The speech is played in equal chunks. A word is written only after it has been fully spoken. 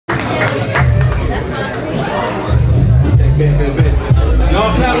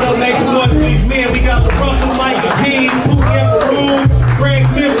Y'all clap it up, make some noise for these men. We got LARussell, Mike, the Keys, Pookie up the room, Craig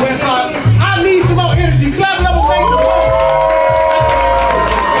Smith, Westside. I need some more energy. Clap it up and make some noise.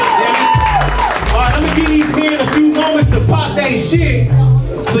 Alright, I'm gonna give these men a few moments to pop that shit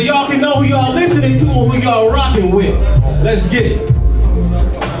so y'all can know who y'all listening to and who y'all rocking with. Let's get it.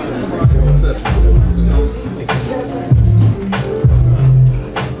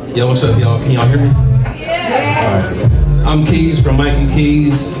 Yo, what's up, y'all? Can y'all hear me? Yeah. All right. I'm Keys from Mike and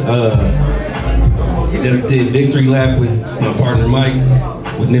Keys. Did victory lap with my partner Mike,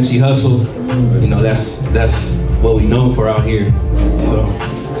 with Nipsey Hussle. You know, that's what we known for out here. So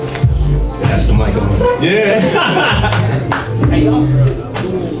pass the mic on. Yeah. Hey, y'all.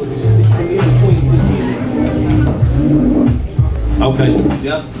 Okay.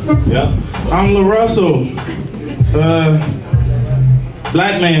 Yep. Yep. I'm LARussell.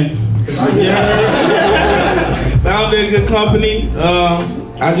 Black man. Yeah. Found a good company.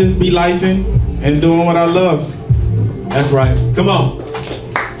 I just be lifing and doing what I love. That's right. Come on.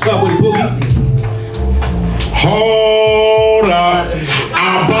 What's up with it, Pookie? Hold up.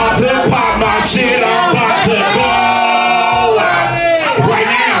 I'm about to pop my shit. I'm about to go out. Right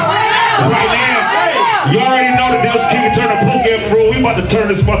now. Right now. You already know that was King Turner Pookie up the room. We about to turn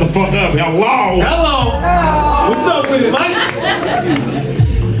this motherfucker up. Hello. Hello. What's up with it, Mike?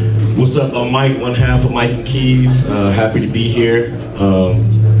 What's up? I'm Mike, one half of Mike and Keys. Happy to be here.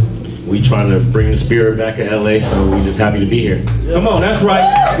 We trying to bring the spirit back in LA, so we just happy to be here. Come on, that's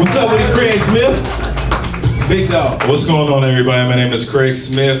right. What's up with it, Craig Smith? Big dog. What's going on, everybody? My name is Craig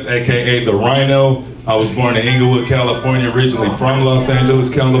Smith, aka the Rhino. I was born in Inglewood, California, originally from Los Angeles,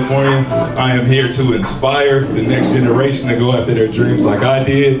 California. I am here to inspire the next generation to go after their dreams like I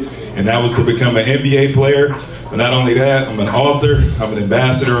did, and that was to become an NBA player. But not only that, I'm an author, I'm an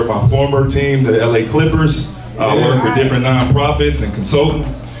ambassador of my former team, the LA Clippers. I work for different nonprofits and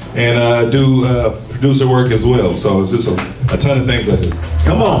consultants, and do producer work as well. So it's just a ton of things I do.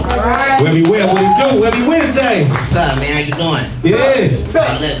 Come on. Webby Webb, what you do? Webby Wednesday. What's up, man? How you doing? Yeah. Hey,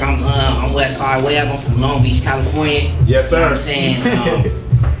 look, I'm Westside Webb. I'm from Long Beach, California. Yes, sir. You know what I'm saying?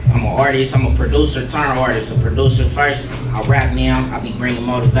 I'm an artist. I'm a producer turned artist. A producer first. I rap now. I be bringing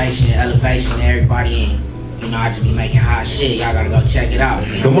motivation, elevation to everybody in. You know, I just be making hot shit. Y'all gotta go check it out.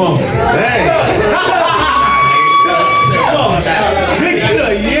 Come on. Hey. Come on. Big to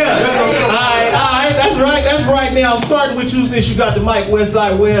yeah. All right. That's right. That's right. Now, starting with you, since you got the mic,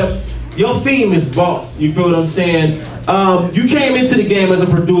 Westside Webb. Your theme is boss. You feel what I'm saying? You came into the game as a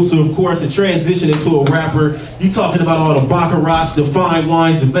producer, of course, and transitioned into a rapper. You talking about all the baccarat, the fine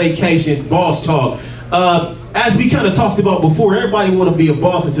wines, the vacation, boss talk. As we kind of talked about before, everybody want to be a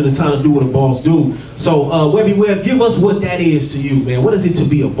boss until it's time to do what a boss do. So, Webby Webb, give us what that is to you, man. What is it to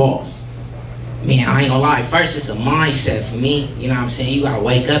be a boss? Man, I ain't gonna lie. First, it's a mindset for me. You know what I'm saying? You gotta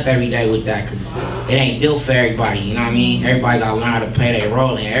wake up every day with that, because it ain't built for everybody. You know what I mean? Everybody gotta learn how to play their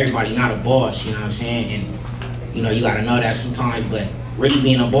role, and everybody not a boss. You know what I'm saying? And you know, you gotta know that sometimes. But really,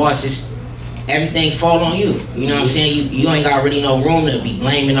 being a boss is everything fall on you. You know what I'm saying? You ain't got really no room to be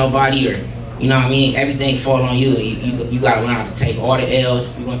blaming nobody, or you know what I mean? Everything fall on you. You gotta learn how to take all the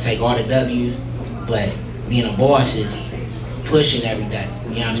L's. You're gonna take all the W's. But being a boss is pushing every day.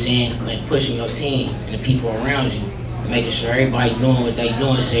 You know what I'm saying? Like pushing your team and the people around you, making sure everybody doing what they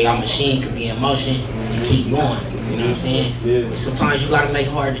doing. Say our machine could be in motion and keep going. You know what I'm saying? Yeah. And sometimes you gotta make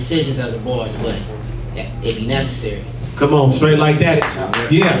hard decisions as a boss, but it be necessary. Come on, straight like that.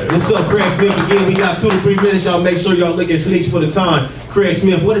 Yeah. What's up, Craig Smith? Again, we got 2 to 3 minutes. Y'all make sure y'all look at Sneaks for the time. Craig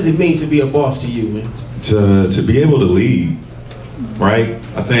Smith, what does it mean to be a boss to you, man? To be able to lead, right?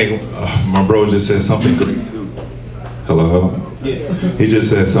 I think my bro just said something great too. Hello. Yeah. He just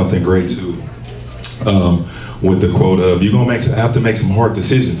said something great too. With the quote of, you're gonna have to make some hard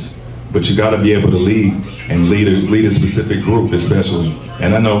decisions, but you got to be able to lead and lead a specific group, especially.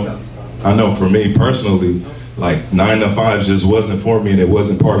 And I know for me personally, like 9 to 5 just wasn't for me, and it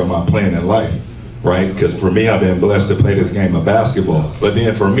wasn't part of my plan in life, right? Because for me, I've been blessed to play this game of basketball. But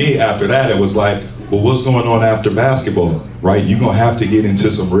then for me, after that, it was like, well, what's going on after basketball, right? You're gonna have to get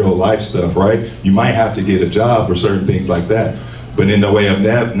into some real life stuff, right? You might have to get a job or certain things like that. But in the way of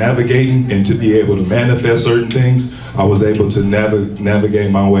navigating and to be able to manifest certain things, I was able to navigate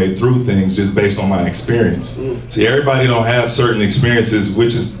my way through things just based on my experience. See, everybody don't have certain experiences,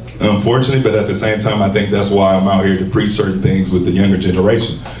 which is unfortunate, but at the same time, I think that's why I'm out here to preach certain things with the younger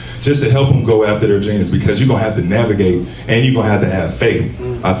generation, just to help them go after their dreams, because you're gonna have to navigate and you're gonna have to have faith.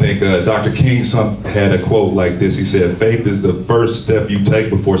 I think Dr. King had a quote like this. He said, faith is the first step you take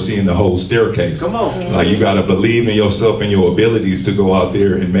before seeing the whole staircase. Come on. Like, you gotta believe in yourself and your abilities to go out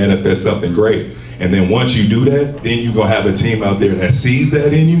there and manifest something great. And then once you do that, then you're gonna have a team out there that sees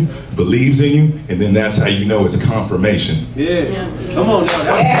that in you, believes in you, and then that's how you know it's confirmation. Yeah. Come on now,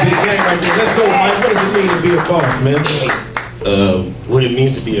 that was a big game right there. Let's go, Mike. What does it mean to be a boss, man? What it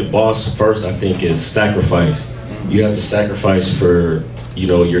means to be a boss first, I think, is sacrifice. You have to sacrifice for, you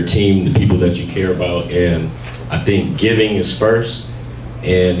know, your team, the people that you care about, and I think giving is first.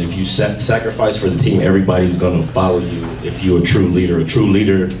 And if you sacrifice for the team, everybody's gonna follow you. If you're a true leader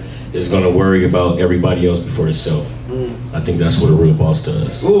is gonna worry about everybody else before itself. I think that's what a real boss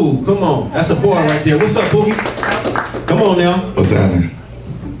does. Ooh, come on. That's a boy right there. What's up, Pookie? Come on now. What's happening?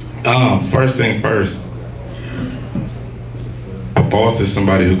 First thing first, a boss is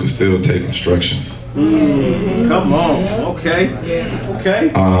somebody who can still take instructions. Come on. Okay. Okay.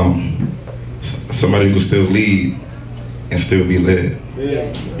 Somebody who can still lead and still be led.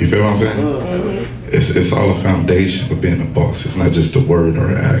 You feel what I'm saying? It's all a foundation for being a boss. It's not just a word or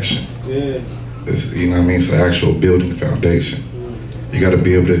an action. It's, you know what I mean? It's an actual building foundation. You got to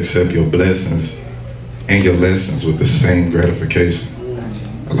be able to accept your blessings and your lessons with the same gratification.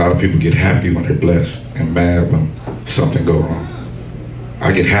 A lot of people get happy when they're blessed and mad when something go wrong.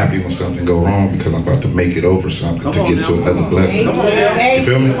 I get happy when something go wrong because I'm about to make it over something to get to another blessing. You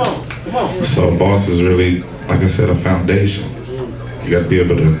feel me? So a boss is really, like I said, a foundation. You got to be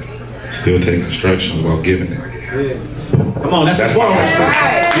able to still take instructions while giving it. Come on, that's my right.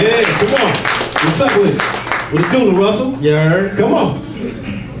 Yeah, come on. What's up with it? What it do, LARussell? Yeah. Come on.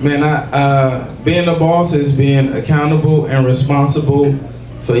 Man, being a boss is being accountable and responsible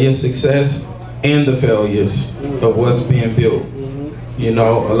for your success and the failures of what's being built. You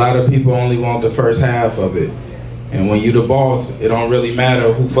know, a lot of people only want the first half of it. And when you're the boss, it don't really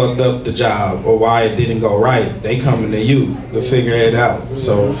matter who fucked up the job or why it didn't go right. They coming to you to figure it out.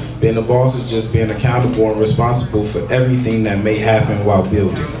 So being a boss is just being accountable and responsible for everything that may happen while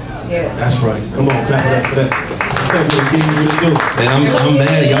building. Yeah. That's right. Come on, clap it up for that. What's up with the kids? What you do? Man, I'm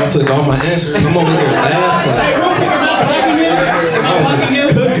mad. Y'all took all my answers. I'm over here asking. Hey, real quick, am I Y'all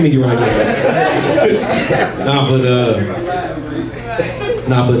just cooked me right now.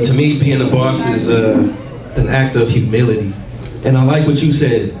 But to me, being a boss is an act of humility. And I like what you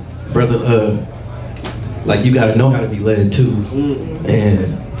said, brother. Like, you gotta know how to be led too.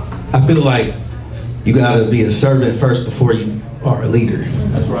 And I feel like you gotta be a servant first before you are a leader.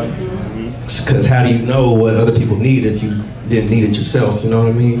 That's right. Because how do you know what other people need if you didn't need it yourself? You know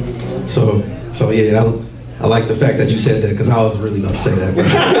what I mean? So yeah, I like the fact that you said that, because I was really about to say that.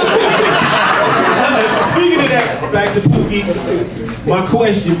 Speaking of that, back to Pookie. My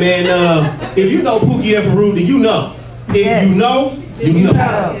question, man. If you know Pookie F. Rude, then you know. If you know, you know.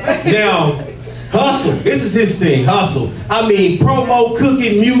 Now, hustle. This is his thing. Hustle. I mean, promo,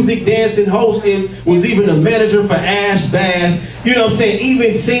 cooking, music, dancing, hosting. Was even a manager for Ash Bash. You know what I'm saying?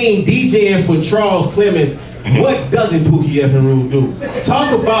 Even singing, DJing for Charles Clemens. What doesn't Pookie F. Rude do?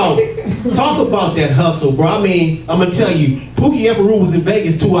 Talk about that hustle, bro. I mean, I'm gonna tell you, Pookie F. Rude was in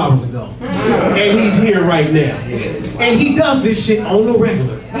Vegas 2 hours ago, and he's here right now, and he does this shit on the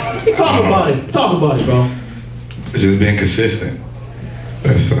regular. Talk about it, bro. It's just being consistent.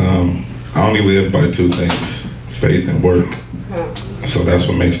 That's I only live by two things: faith and work. So that's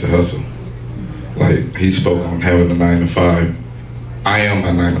what makes the hustle. Like he spoke on having a 9 to 5. I am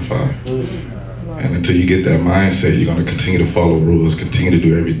my 9 to 5. And until you get that mindset, you're gonna continue to follow rules, continue to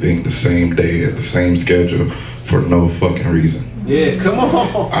do everything the same day at the same schedule for no fucking reason. Yeah, come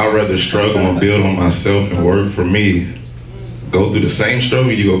on. I'd rather struggle and build on myself and work for me. Go through the same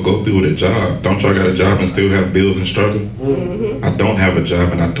struggle you go through with a job. Don't y'all got a job and still have bills and struggle? I don't have a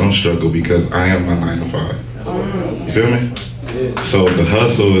job and I don't struggle because I am my 9 to 5. You feel me? So the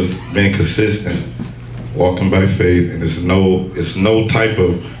hustle is being consistent, walking by faith, and it's no type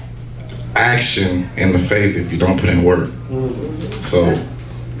of action in the faith if you don't put in work. So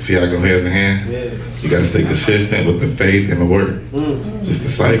see how I go hands in hand? You gotta stay consistent with the faith and the work. Just a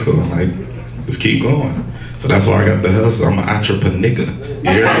cycle, like just keep going. So that's why I got the hustle. I'm an entrepreneur. You hear me?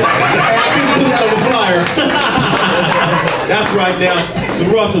 I couldn't put that on the flyer. That's right. Now,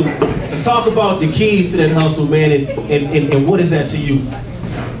 LARussell, talk about the keys to that hustle, man, and what is that to you?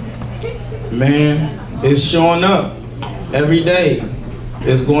 Man, it's showing up every day.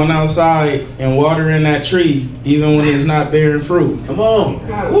 It's going outside and watering that tree, even when it's not bearing fruit. Come on.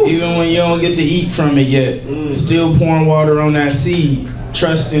 Woo. Even when you don't get to eat from it yet, still pouring water on that seed,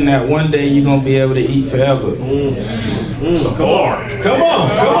 trusting that one day you're gonna be able to eat forever. So come on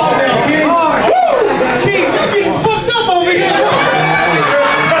now, King. Woo! King, you're getting fucked up over here.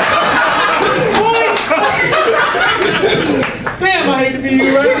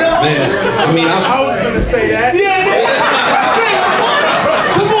 Man, I mean, I was gonna say that. Yeah.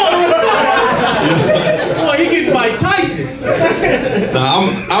 Come on. Boy, he getting Mike Tyson.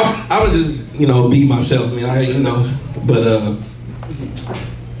 Nah, I would just, be myself. I mean, but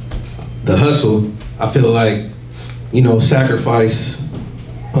the hustle, I feel like, sacrifice.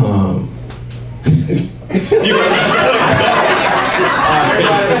 You got me stuck.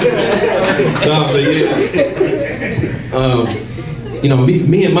 Nah, but yeah.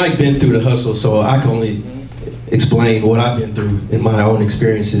 Me and Mike been through the hustle, so I can only explain what I've been through in my own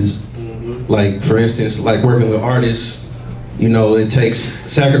experiences. Like, for instance, like working with artists, it takes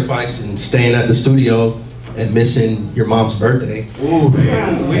sacrifice and staying at the studio and missing your mom's birthday. Ooh.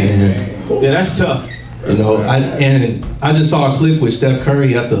 And yeah, that's tough. I just saw a clip with Steph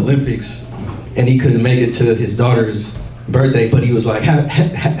Curry at the Olympics, and he couldn't make it to his daughter's birthday, but he was like,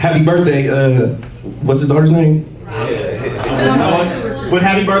 happy birthday, what's his daughter's name? But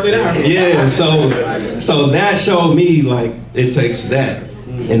happy birthday to her. Yeah, so that showed me, like, it takes that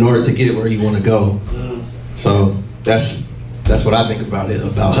in order to get where you want to go. So that's what I think about it,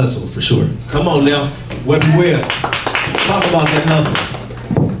 about hustle, for sure. Come on now, Webb, talk about that hustle.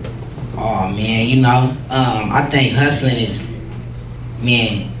 Oh man, I think hustling is,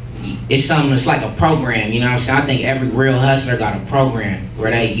 man, it's something that's like a program, what I'm saying? I think every real hustler got a program where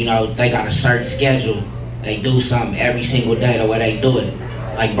they, they got a certain schedule. They do something every single day the way they do it.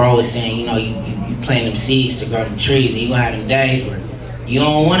 Like bro was saying, you plant them seeds to grow them trees, and you gonna have them days where you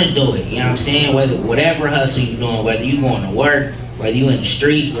don't want to do it, what I'm saying? Whatever hustle you doing, whether you going to work, whether you in the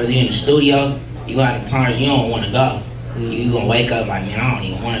streets, whether you in the studio, you gonna have the times you don't want to go. You gonna wake up like, man, I don't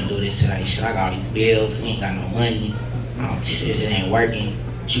even want to do this today. Shit, I got all these bills, we ain't got no money. Shit, it ain't working.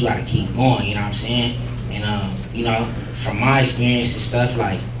 But you gotta keep going, you know what I'm saying? And from my experience and stuff,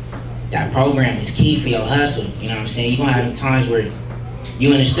 like that program is key for your hustle. You know what I'm saying? You gonna have them times where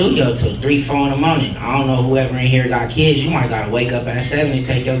you in the studio till 3, 4 in the morning. I don't know whoever in here got kids. You might gotta wake up at 7 and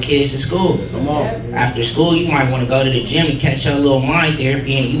take your kids to school. Come on. After school, you might want to go to the gym and catch your little mind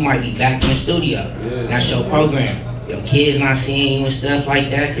therapy, and you might be back in the studio. And that's your program. Your kids not seeing you and stuff like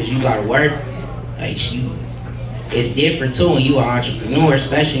that because you gotta work. Like it's different too when you an entrepreneur,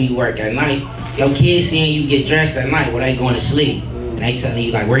 especially when you work at night. Your kids seeing you get dressed at night where they going to sleep, and they telling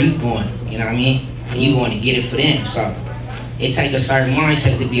you like, where you going? You know what I mean? And you going to get it for them. So it take a certain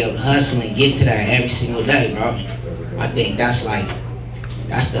mindset to be able to hustle and get to that every single day, bro. I think that's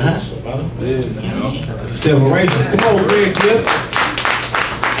the hustle, bro. Yeah. You know what I mean? It's a separation. Come on, Greg Smith.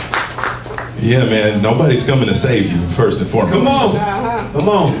 Yeah, man, nobody's coming to save you, first and foremost. Come on. Come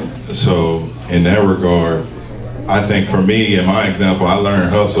on. So, in that regard, I think for me, in my example, I learned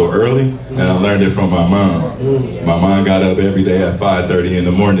hustle early, and I learned it from my mom. My mom got up every day at 5:30 in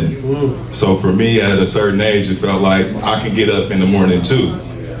the morning. So for me, at a certain age, it felt like I could get up in the morning too.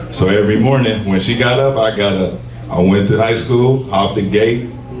 So every morning, when she got up, I got up. I went to high school, hopped the gate,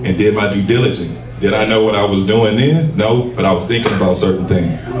 and did my due diligence. Did I know what I was doing then? No, but I was thinking about certain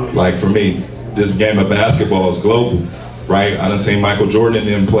things. Like for me, this game of basketball is global, right? I done seen Michael Jordan and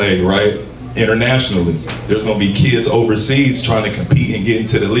them play, right? Internationally. There's gonna be kids overseas trying to compete and get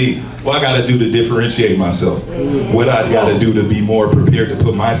into the league. What I gotta do to differentiate myself? What I gotta do to be more prepared to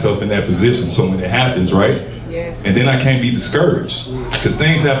put myself in that position so when it happens, right? Yes. And then I can't be discouraged because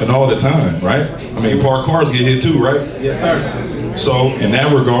things happen all the time, right? I mean, parked cars get hit too, right? Yes, sir. So in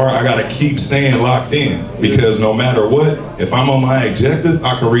that regard, I gotta keep staying locked in because no matter what, if I'm on my objective,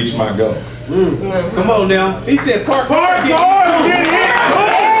 I can reach my goal. Come on now. He said park cars get hit.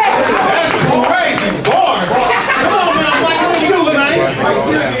 That's crazy. Bars. Come on now, Mike. What you do,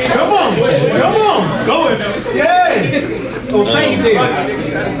 man? Come on. Come on. Go in there. Yeah. Oh, take it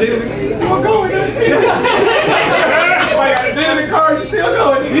there. Still going there. The car's still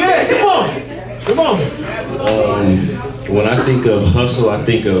going there. Yeah, come on. Come on. When I think of hustle, I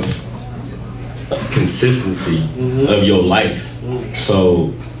think of consistency of your life.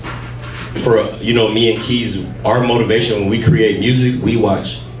 So for me and Keys, our motivation when we create music, we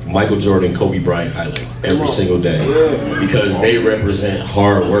watch Michael Jordan, Kobe Bryant highlights every single day because they represent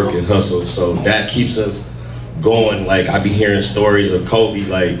hard work and hustle. So that keeps us going. Like I be hearing stories of Kobe,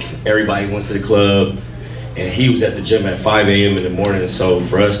 like everybody went to the club and he was at the gym at 5 a.m. in the morning. So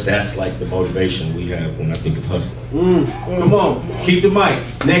for us, that's like the motivation we have when I think of hustle. Come on, keep the mic.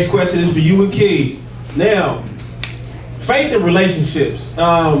 Next question is for you and Keys. Now, faith in relationships.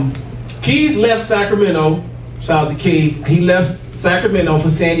 Keys left Sacramento. Shout out to Keys. He left Sacramento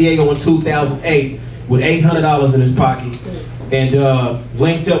for San Diego in 2008 with $800 in his pocket and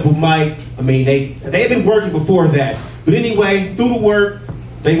linked up with Mike. I mean, they had been working before that. But anyway, through the work,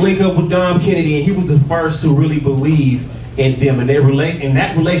 they link up with Dom Kennedy, and he was the first to really believe in them, and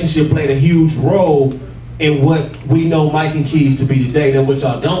that relationship played a huge role in what we know Mike and Keys to be today. Now, what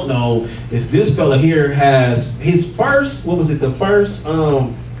y'all don't know is this fella here has his first, what was it, the first,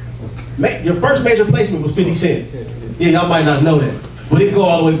 your first major placement was 50 Cent. Yeah, y'all might not know that, but it go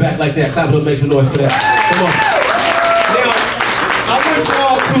all the way back like that. Clap it up, make some noise for that. Come on. Now, I want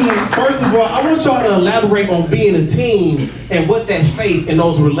y'all to, first of all, I want y'all to elaborate on being a team and what that faith and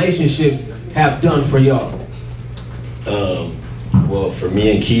those relationships have done for y'all. Well, for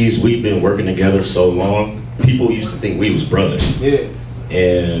me and Keys, we've been working together so long. People used to think we was brothers. Yeah.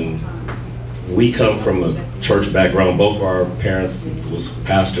 And we come from a church background. Both of our parents was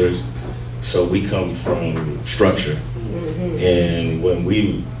pastors, so we come from structure. And when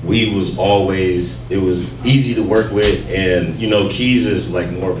we was always, it was easy to work with. And you know, Keys is like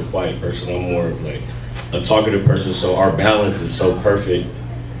more of a quiet person. I'm more of like a talkative person. So our balance is so perfect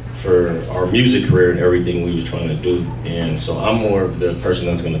for our music career and everything we was trying to do. And so I'm more of the person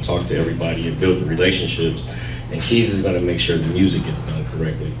that's going to talk to everybody and build the relationships, and Keys is going to make sure the music is done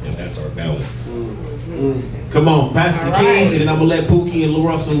correctly, and that's our balance. Come on, pass it to Keys, and then I'm gonna let Pookie and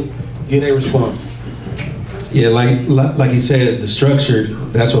LARussell get a response. Yeah, like you said, the structure,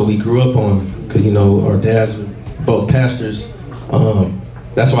 that's what we grew up on, because you know, our dads were both pastors.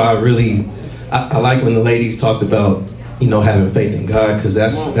 That's why I like when the ladies talked about, you know, having faith in God, because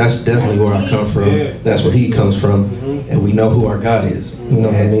that's definitely where I come from. That's where he comes from, and we know who our God is. You know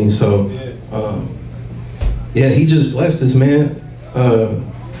what I mean? So, yeah, he just blessed us, man.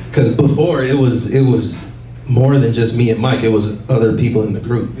 Because before it was more than just me and Mike. It was other people in the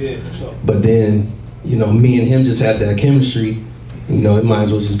group. But then, you know, me and him just had that chemistry. You know, it might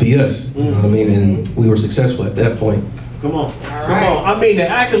as well just be us. You know what I mean? And we were successful at that point. Come on, come on. I mean, the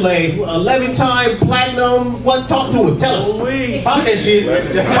accolades, 11-time platinum. What? Talk to us. Tell us. Pop that shit.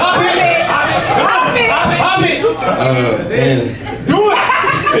 Pop it. Man. Do it.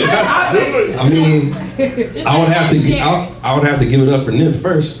 I mean, I would have to give it up for Nip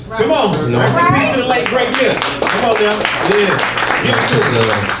first. Come on. You know, rest in peace to the late great Nip. Come on now. Yeah.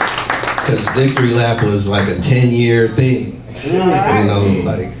 Because Victory Lap was like a 10-year thing. You know,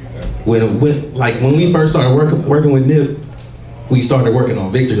 like when we first started working with Nip, we started working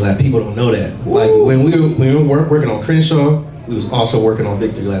on Victory Lap. People don't know that. Like when we were working on Crenshaw, we was also working on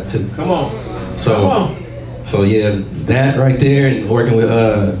Victory Lap too. Come on. So yeah, that right there, and working with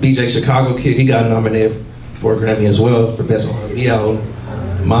BJ Chicago Kid, he got nominated for a Grammy as well for Best R&B Album.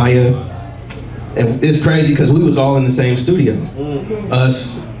 Maya, and it's crazy because we was all in the same studio.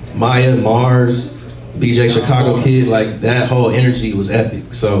 Us, Maya, Mars, BJ Chicago Kid, like that whole energy was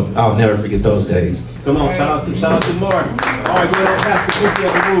epic. So I'll never forget those days. Come on, shout out to Martin. All right, we're gonna pass the Pookie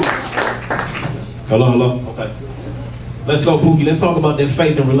up the room. Hello. Okay. Let's go, Pookie. Let's talk about that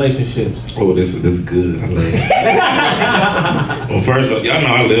faith and relationships. Oh, this is good. I love it. Well, first, y'all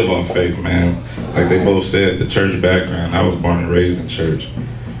know I live off faith, man. Like they both said, the church background. I was born and raised in church,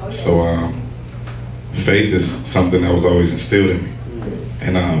 so faith is something that was always instilled in me,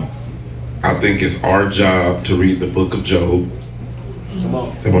 and I think it's our job to read the book of Job.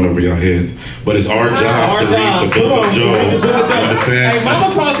 That went over your heads. But it's our job to read the book of Job. You understand? Hey,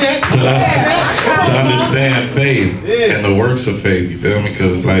 mama caught that. To understand faith and the works of faith, you feel me?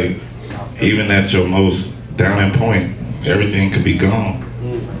 Because like, even at your most down point, everything could be gone.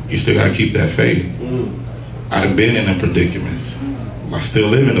 You still gotta keep that faith. I've been in them predicaments. I still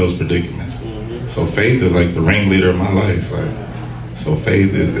live in those predicaments. So faith is like the ringleader of my life. Like, so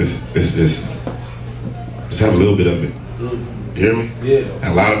faith is just have a little bit of it. You hear me? Yeah. And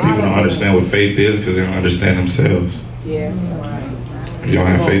a lot of people don't understand what faith is because they don't understand themselves. Yeah. If you don't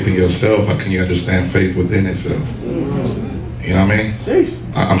have faith in yourself, how can you understand faith within itself? You know what I mean?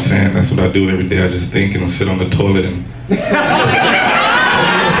 I'm saying that's what I do every day. I just think and sit on the toilet and...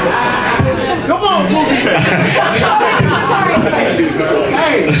 Come on, Pookie.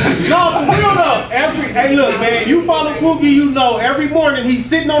 Hey, no, for real though. Hey, look, man, you follow Pookie, you know every morning he's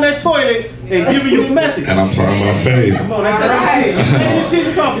sitting on that toilet and giving you a message. And I'm talking about faith. Come on, that's right. That's shit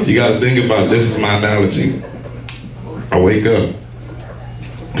you're talking. You gotta think about, this is my analogy. I wake up.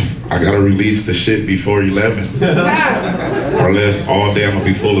 I gotta release the shit before 11. Or else all day I'm gonna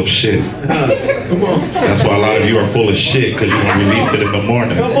be full of shit. Come on. That's why a lot of you are full of shit, because you're gonna release it in the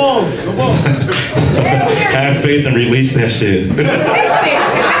morning. Come on. Have faith and release that shit. Come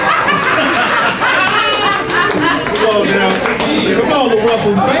on now. Come on,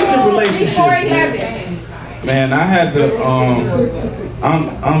 LARussell. Faith and relationships. Man, I had to,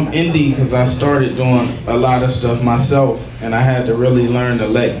 I'm indie because I started doing a lot of stuff myself, and I had to really learn to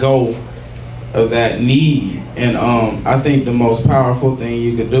let go of that need. And I think the most powerful thing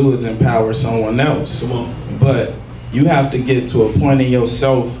you could do is empower someone else. But you have to get to a point in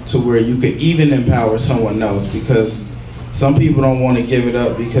yourself to where you could even empower someone else, because some people don't want to give it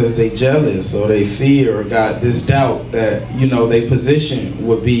up because they jealous or they fear or got this doubt that, you know, their position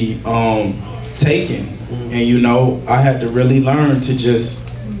would be taken. And, you know, I had to really learn to just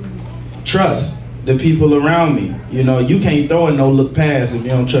trust the people around me. You know, you can't throw a no-look pass if you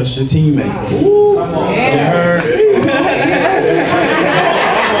don't trust your teammates. Ooh, come on. You heard?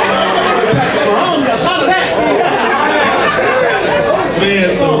 Man,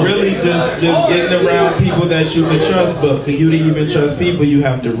 so really just getting around people that you can trust, but for you to even trust people, you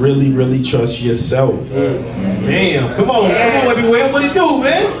have to really, really trust yourself. Damn, come on, everywhere, what it do,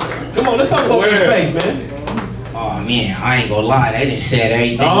 man? Come on, let's talk about your faith, man. Oh man, I ain't gonna lie, they done said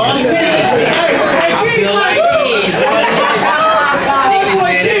everything. Oh shit! I feel like this.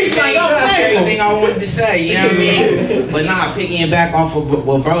 They said everything I wanted to say, you know what I mean? But nah, picking back off of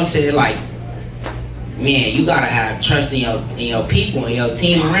what bro said, like, man, you gotta have trust in your people and your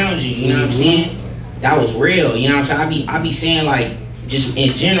team around you, you know what I'm saying? That was real, you know what I'm saying? I be saying, like, just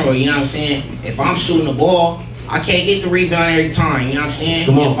in general, you know what I'm saying? If I'm shooting the ball, I can't get the rebound every time, you know what I'm saying?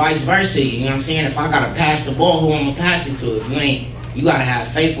 And vice versa, you know what I'm saying? If I gotta pass the ball, who I'm gonna pass it to? If you ain't, you gotta have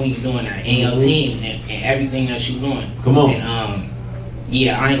faith when you're doing that in your team and everything that you're doing. Come on. And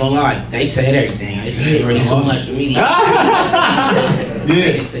yeah, I ain't gonna lie, they said everything. It's really too much for me to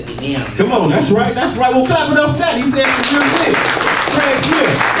yeah. Come on, that's right. We'll clap it up for that. He said some real shit. Craig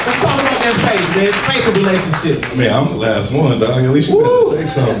Smith. Let's talk about that faith, man. Faith relationship. I mean, I'm the last one, dog. At least you gotta say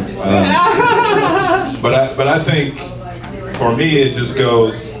something. But I think for me it just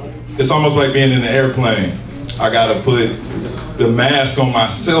goes, it's almost like being in an airplane. I gotta put the mask on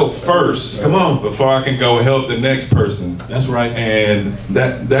myself first. Come on. Before I can go help the next person. That's right. And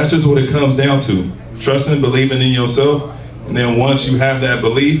that's just what it comes down to. Trusting, believing in yourself. And then once you have that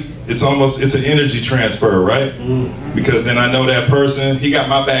belief, it's an energy transfer, right? Because then I know that person, he got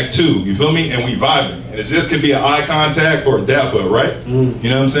my back too, you feel me? And we vibing. And it just could be an eye contact or a dap up, right? You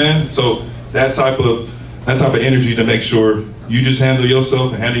know what I'm saying? So that type of energy to make sure you just handle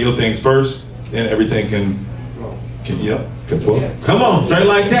yourself and handle your things first, then everything can flow. Come on, straight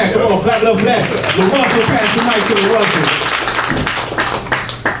like that. Come on, clap it up for that. LARussell, pass the mic to LARussell.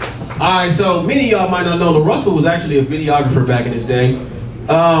 All right, so many of y'all might not know LARussell was actually a videographer back in his day.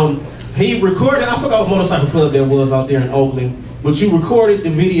 He recorded, I forgot what motorcycle club that was out there in Oakland, but you recorded the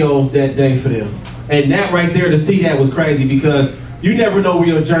videos that day for them. And that right there, to see that was crazy, because you never know where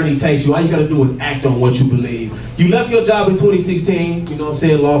your journey takes you. All you gotta do is act on what you believe. You left your job in 2016, you know what I'm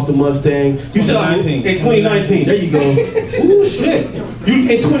saying, lost the Mustang. You said, in 2019, there you go. Ooh, shit.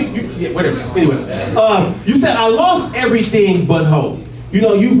 Anyway, you said, I lost everything but hope. You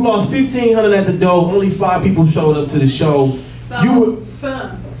know, you've lost $1,500 at the door, only 5 people showed up to the show.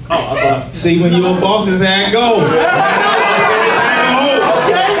 See, when you a boss, it's and go. Okay,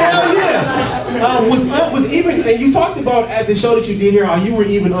 hell yeah. Was even, and you talked about at the show that you did here, how you were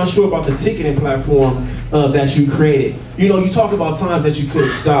even unsure about the ticketing platform that you created. You know, you talk about times that you could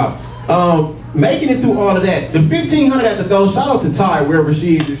have stopped. Making it through all of that, the $1,500 at the door, shout out to Ty, wherever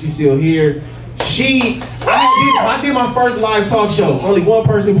she is, if she's still here. I did my first live talk show. Only one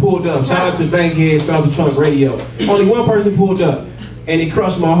person pulled up. Shout out to Bankhead, shout out to Trunk Radio. Only one person pulled up, and it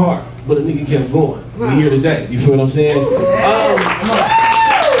crushed my heart. But a nigga kept going. We here today. You feel what I'm saying? Come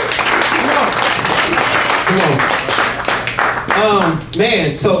on.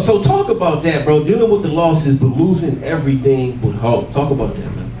 Man. So talk about that, bro. Dealing with the losses, but losing everything but hope. Talk about that,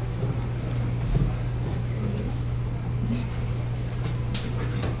 man.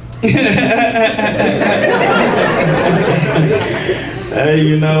 Hey,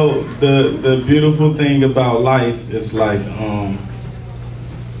 you know, the beautiful thing about life is like,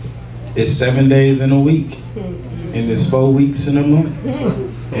 it's 7 days in a week, and it's 4 weeks in a month,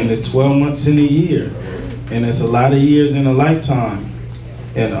 and it's 12 months in a year, and it's a lot of years in a lifetime.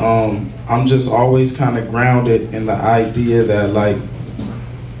 And I'm just always kind of grounded in the idea that, like,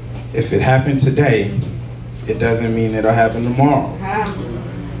 if it happened today, it doesn't mean it'll happen tomorrow.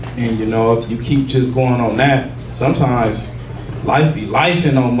 And you know, if you keep just going on that, sometimes life be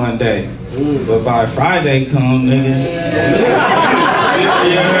lifing on Monday, but by Friday come, nigga.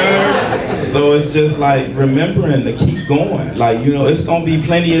 Yeah. So it's just like remembering to keep going. Like, you know, it's gonna be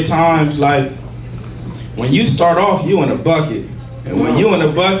plenty of times, like when you start off, you in a bucket. And when you in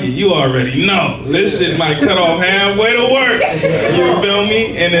a bucket, you already know this shit might cut off halfway to work. You feel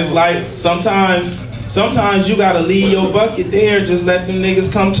me? And it's like sometimes you gotta leave your bucket there, just let them niggas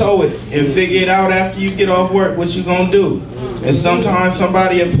come tow it and figure it out after you get off work what you gonna do. And sometimes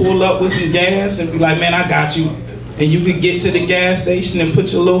somebody will pull up with some gas and be like, man, I got you. And you could get to the gas station and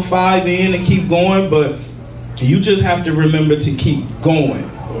put your little 5 in and keep going, but You just have to remember to keep going.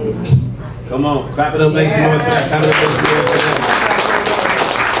 Come on, clap it up, make some noise for that. Clap it up, make some noise for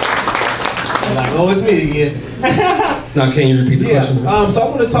that. Like, oh, it's me again. Now, can you repeat the question? So I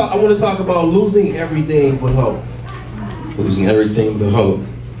want to talk about losing everything but hope. Losing everything but hope.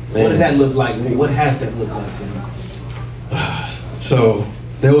 Man. What does that look like? What has that looked like for you? So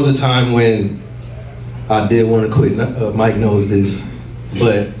there was a time when I did want to quit. Mike knows this,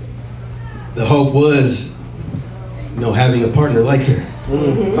 but the hope was, having a partner like her.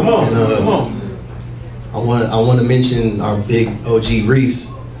 Come on, and, come on. I want to mention our big OG Reese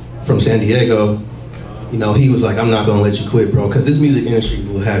from San Diego. He was like, I'm not gonna let you quit, bro, because this music industry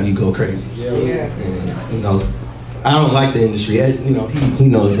will have you go crazy. And I don't like the industry. He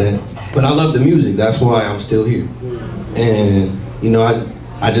knows that, but I love the music. That's why I'm still here. And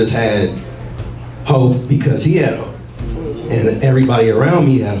I just had hope because he had hope, and everybody around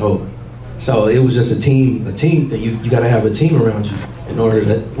me had hope. So it was just a team that you gotta have a team around you in order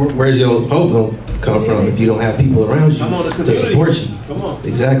to, where's your hope gonna come from if you don't have people around you to support you? Come on.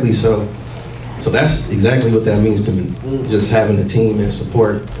 Exactly, so that's exactly what that means to me. Just having a team and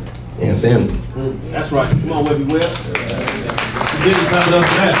support and family. That's right. Come on, Webby Webb. You did clap it up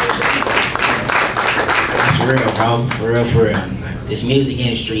for that. That's real, bro. For real, for real. This music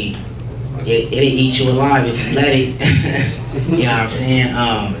industry, it'll eat you alive if you let it. You know what I'm saying?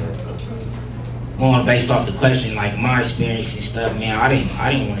 Going based off the question, like my experience and stuff, man, I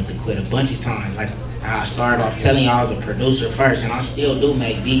didn't want it to quit a bunch of times. Like I started off telling you I was a producer first, and I still do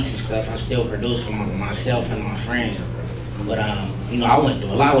make beats and stuff. I still produce for myself and my friends. But I went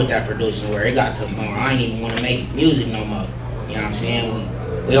through a lot with that producing where it got to the point where I didn't even want to make music no more. You know what I'm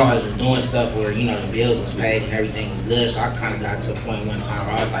saying? We always was doing stuff where, the bills was paid and everything was good. So I kind of got to a point one time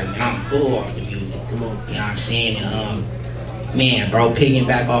where I was like, man, I'm cool off the music. You know what I'm saying? And, man, bro, picking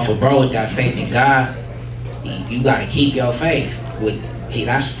back off of bro with that faith in God, you got to keep your faith.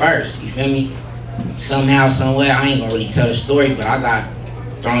 That's first, you feel me? Somehow, somewhere, I ain't going to really tell the story, but I got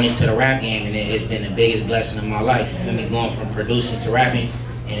thrown into the rap game, and it's been the biggest blessing of my life. You feel me? Going from producing to rapping,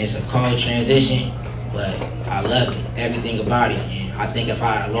 and it's a cold transition, but I love it, everything about it. And I think if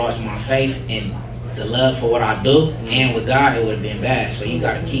I had lost my faith and the love for what I do and with God, it would have been bad. So you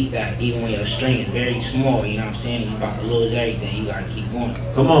got to keep that, even when your string is very small. You know what I'm saying? You about to lose everything. You got to keep going.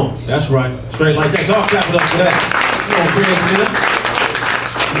 Come on, that's right. Straight like that. Y'all clap it up for that. Come on,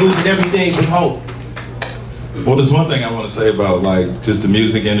 friends, losing everything but hope. Well, there's one thing I want to say about just the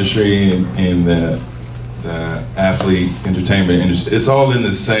music industry and the athlete entertainment industry. It's all in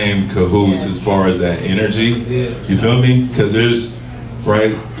the same cahoots as far as that energy. You feel me? Because there's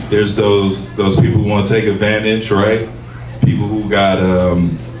those people who want to take advantage, right? People who got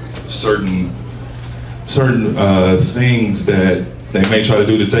certain things that they may try to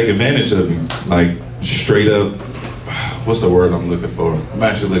do to take advantage of you, like straight up. What's the word I'm looking for? I'm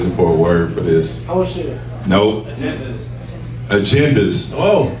actually looking for a word for this. Oh shit. No. Agendas.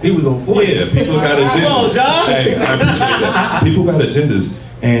 Oh, he was on point. Yeah, people got agendas. Come on, Josh. Hey, I appreciate that. People got agendas,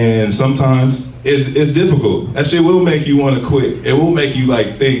 and sometimes it's difficult. That shit will make you want to quit. It will make you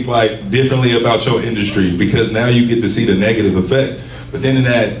think differently about your industry because now you get to see the negative effects. But then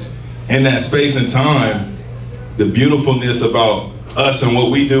in that space and time, the beautifulness about us and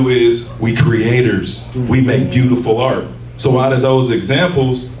what we do is we creators. We make beautiful art. So out of those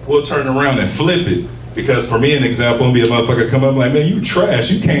examples, we'll turn around and flip it. Because for me, an example would be a motherfucker come up like, man, you trash,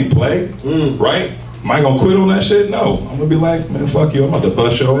 you can't play, right? Am I gonna quit on that shit? No. I'm gonna be like, man, fuck you, I'm about to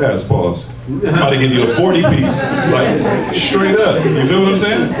bust your ass, pause. I'm about to give you a 40 piece, straight up. You feel what I'm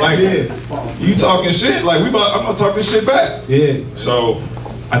saying? You talking shit, I'm gonna talk this shit back. Yeah. So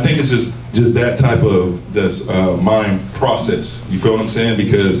I think it's just that type of this mind process. You feel what I'm saying?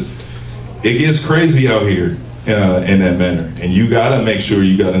 Because it gets crazy out here in that manner, and you gotta make sure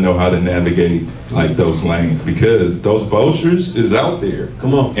you gotta know how to navigate those lanes because those vultures is out there.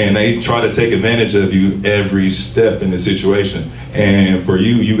 Come on. And they try to take advantage of you every step in the situation. And for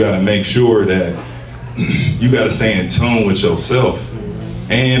you gotta make sure that you gotta stay in tune with yourself.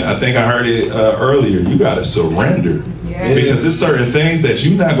 And I think I heard it earlier, you gotta surrender. Yeah. Because there's certain things that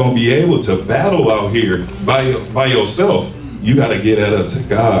you're not gonna be able to battle out here by yourself. You gotta give that up to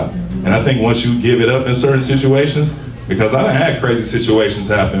God. And I think once you give it up in certain situations, because I done had crazy situations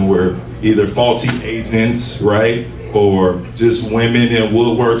happen where either faulty agents, right? Or just women in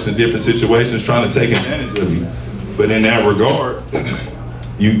woodworks and different situations trying to take advantage of you. But in that regard,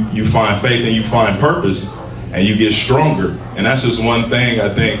 you find faith and you find purpose and you get stronger. And that's just one thing I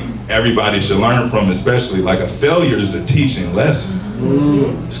think everybody should learn from, especially a failure is a teaching lesson.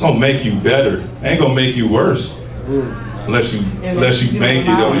 It's gonna make you better. It ain't gonna make you worse. Unless you make it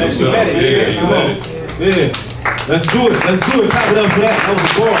on yourself. Yeah, you let it. Yeah. Let's do it. Let's do it. Clap it up for that. That was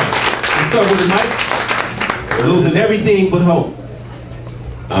a bar. What's up with it, Mike? Losing everything but hope.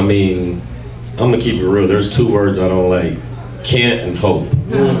 I mean, I'm gonna keep it real. There's 2 words I don't like: can't and hope.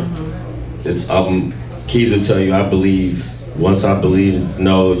 It's Keys will tell you, I believe. Once I believe, it's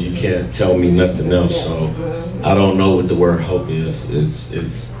no, you can't tell me nothing else. So I don't know what the word hope is.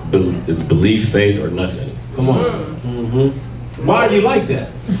 It's belief, faith, or nothing. Come on. Why are you like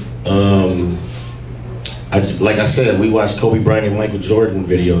that? Like I said, we watch Kobe Bryant and Michael Jordan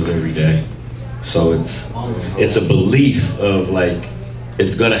videos every day. So it's a belief of like,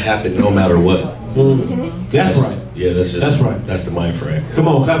 it's gonna happen no matter what. That's right. Yeah, that's right. That's the mind frame. Come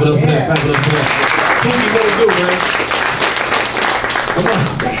on, clap it up for that. Clap it up for that. Pookie, what it do, man? Come on.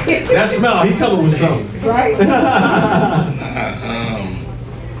 That smile, he coming with something. Right.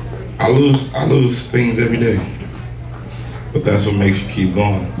 I lose things every day, but that's what makes you keep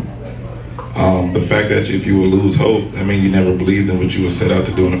going. The fact that if you will lose hope, I mean, you never believed in what you were set out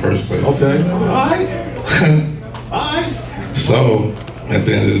to do in the first place. Okay. All right. All right. So at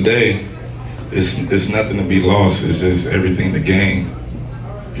the end of the day, it's nothing to be lost. It's just everything to gain.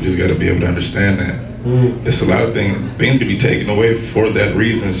 You just got to be able to understand that. It's a lot of things. Things can be taken away for that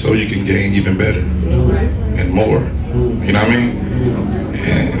reason, so you can gain even better and more. You know what I mean?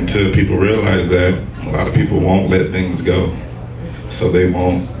 And until people realize that, a lot of people won't let things go, so they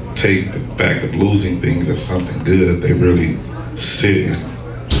won't take the fact of losing things as something good. They really sit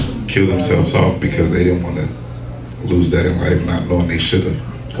and kill themselves off because they didn't want to lose that in life, not knowing they should have.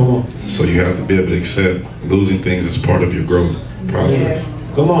 Come on. So you have to be able to accept losing things as part of your growth process. Yes.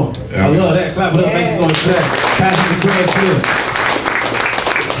 Come on. I love that. Clap it up. Thank you for that.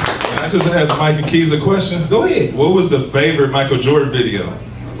 Can I just ask Mike and Keys a question? Go ahead. What was the favorite Michael Jordan video?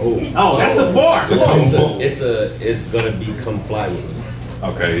 Oh, that's a bar. It's gonna be Come Fly With Me.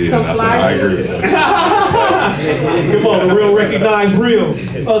 Okay, yeah, that's what I agree. Come on, the real recognized real.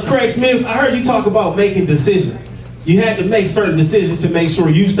 Craig Smith, I heard you talk about making decisions. You had to make certain decisions to make sure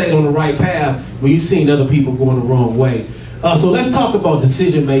you stayed on the right path when you seen other people going the wrong way. So let's talk about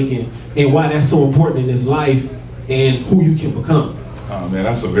decision making and why that's so important in this life and who you can become. Oh man,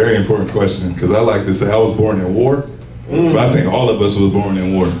 that's a very important question, because I like to say I was born in war, but I think all of us was born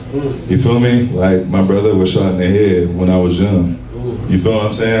in war. You feel me? Like my brother was shot in the head when I was young. You feel what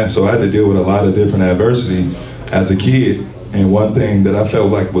I'm saying? So I had to deal with a lot of different adversity as a kid, and one thing that I felt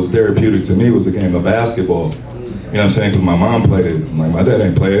like was therapeutic to me was the game of basketball. You know what I'm saying? Because my mom played it. Like my dad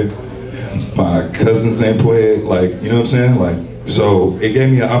ain't play it. My cousins ain't play it. Like, you know what I'm saying? Like, so it gave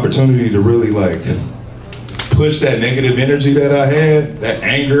me an opportunity to really like push that negative energy that I had, that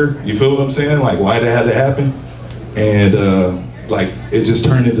anger. You feel what I'm saying? Like why that had to happen, and like it just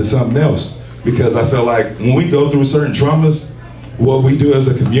turned into something else. Because I felt like when we go through certain traumas, what we do as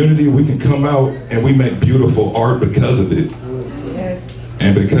a community, we can come out and we make beautiful art because of it. Yes.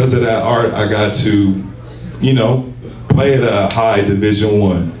 And because of that art, I got to, you know, play at a high Division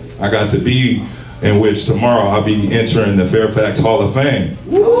I. I got to be in which tomorrow I'll be entering the Fairfax Hall of Fame.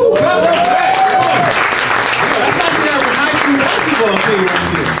 Woo! That's actually a high school basketball team right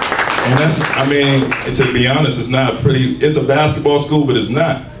here. And that's, I mean, to be honest, it's not pretty, it's a basketball school, but it's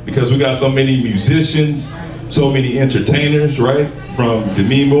not. Because we got so many musicians, so many entertainers, right? From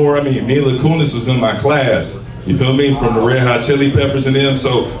Demi Moore, I mean, Mila Kunis was in my class. You feel me? From the Red Hot Chili Peppers and them.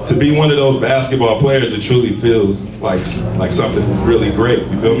 So to be one of those basketball players, it truly feels like something really great.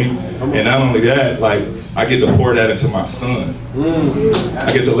 You feel me? And not only that, like I get to pour that into my son.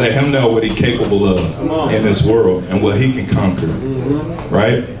 I get to let him know what he's capable of in this world and what he can conquer.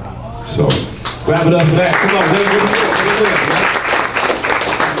 Right? So clap it up for that.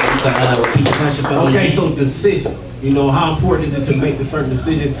 Come on, okay, so decisions. You know, how important is it to make the certain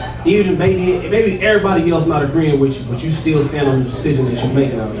decisions? Even maybe everybody else not agreeing with you, but you still stand on the decision that you're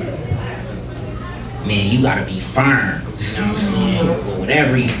making out here. Man, you gotta be firm. You know what I'm saying? But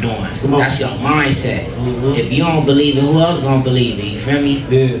whatever you're doing, that's your mindset. If you don't believe it, who else gonna believe it? You feel me?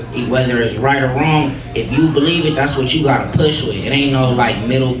 Yeah. Whether it's right or wrong, if you believe it, that's what you gotta push with. It ain't no like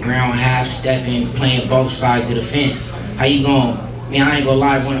middle ground, half stepping, playing both sides of the fence. How you gonna? Man, I ain't gonna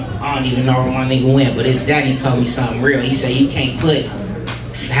lie, I don't even know where my nigga went, but his daddy told me something real. He said you can't put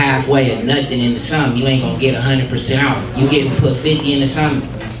halfway of nothing into something. You ain't gonna get 100% out. You put 50 into something,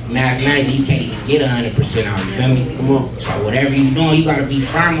 mathematically you can't even get 100% out, you feel me? Come on. So whatever you doing, you gotta be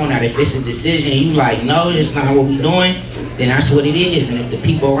firm on that. If it's a decision and you like, no, it's not what we doing, then that's what it is. And if the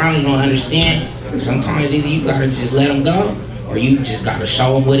people around you don't understand, sometimes either you gotta just let them go, or you just gotta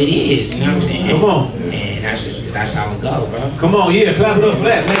show them what it is, you know what I'm saying? Come on. And that's how it go, bro. Come on, yeah, clap it up for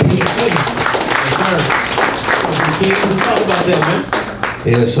that. Make it Yes, sir. Let's talk about that, man.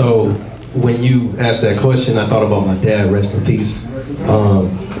 Yeah, so when you asked that question, I thought about my dad, rest in peace.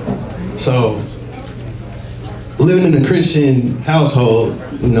 So, living in a Christian household,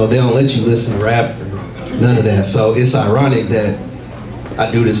 you know, they don't let you listen to rap, none of that. So it's ironic that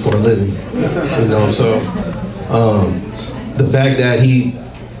I do this for a living, you know. So the fact that he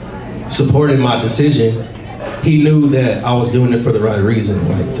supported my decision, he knew that I was doing it for the right reason,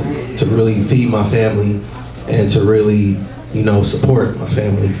 like to really feed my family and to really, you know, support my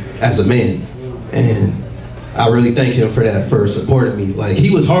family as a man. And I really thank him for that, for supporting me. Like, he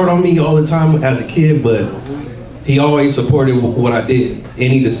was hard on me all the time as a kid, but he always supported what I did.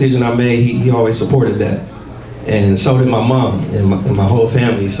 Any decision I made, he always supported that. And so did my mom and my whole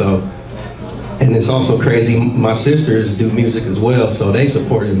family. So, and it's also crazy, my sisters do music as well, so they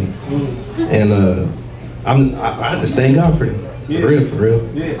supported me. And I just thank God for them. Yeah. For real.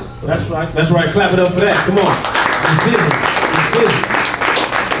 Yeah, that's right. That's right. Clap it up for that. Come on. Decisions.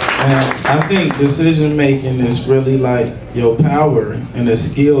 And I think decision making is really like your power and a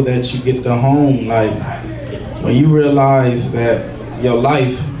skill that you get to hone. Like, when you realize that your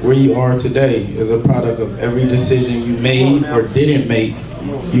life, where you are today, is a product of every decision you made or didn't make,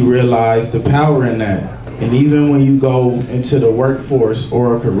 you realize the power in that. And even when you go into the workforce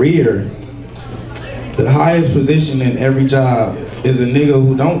or a career, the highest position in every job is a nigga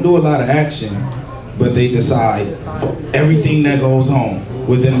who don't do a lot of action, but they decide everything that goes on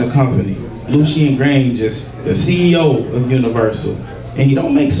within the company. Lucien Grange is the CEO of Universal, and he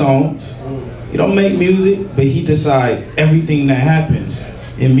don't make songs, he don't make music, but he decide everything that happens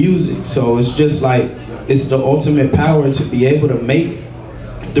in music. So it's just like, it's the ultimate power to be able to make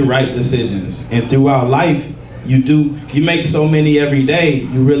the right decisions. And throughout life, you make so many every day,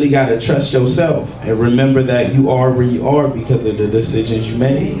 you really gotta trust yourself and remember that you are where you are because of the decisions you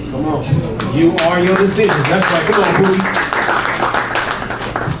made. Come on. You are your decisions. That's right. Come on, Pookie.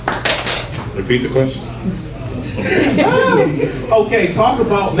 Repeat the question. Okay, talk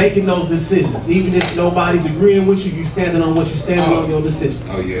about making those decisions. Even if nobody's agreeing with you, you standing on what you standing on your decision.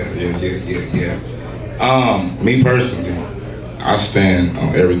 Oh yeah. Me personally, I stand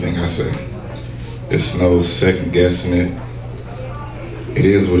on everything I say. There's no second guessing it. It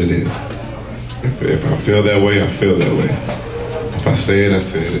is what it is. If I feel that way, I feel that way. If I say it, I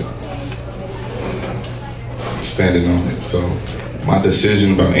said it. I'm standing on it. So my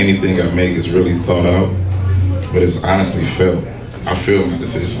decision about anything I make is really thought out, but it's honestly felt. I feel my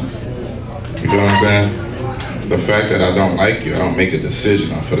decisions. You feel what I'm saying? The fact that I don't like you, I don't make a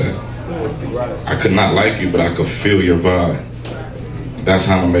decision off of that. I could not like you, but I could feel your vibe. That's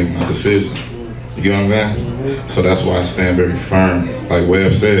how I make my decision. You get what I'm saying? So that's why I stand very firm. Like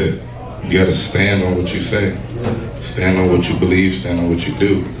Webb said, you gotta stand on what you say. Stand on what you believe, stand on what you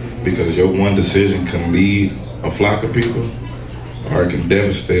do. Because your one decision can lead a flock of people, or it can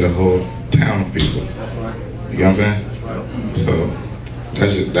devastate a whole town of people. You get what I'm saying? So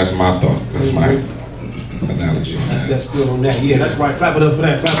that's my thought. That's my analogy. That's good on that. Yeah, that's right. Clap it up for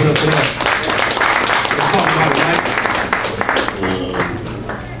that. Clap it up for that. Let's talk about it, right?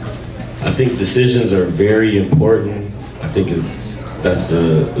 I think decisions are very important. I think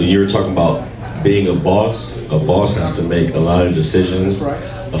you were talking about being a boss. A boss has to make a lot of decisions. That's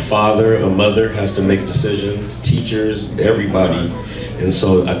right. A father, a mother has to make decisions, teachers, everybody. And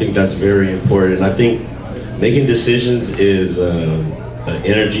so I think that's very important. I think making decisions is an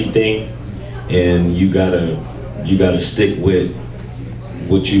energy thing, and you gotta stick with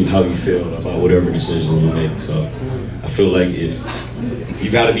how you feel about whatever decision you make. So I feel like if you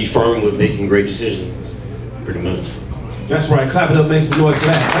gotta be firm with making great decisions, pretty much. That's right. Clap it up, make some noise for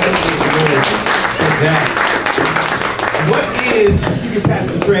that. What is, you can pass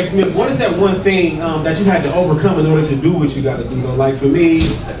it to Craig Smith, what is that one thing that you had to overcome in order to do what you gotta do? You know, like for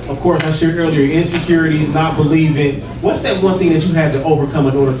me, of course, I shared earlier, insecurities, not believing. What's that one thing that you had to overcome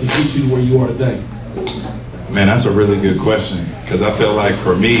in order to get you to where you are today? Man, that's a really good question, because I feel like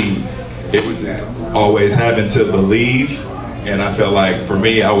for me, it was just always having to believe, and I felt like for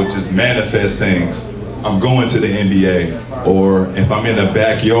me, I would just manifest things. I'm going to the NBA, or if I'm in the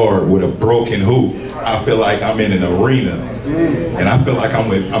backyard with a broken hoop, I feel like I'm in an arena, and I feel like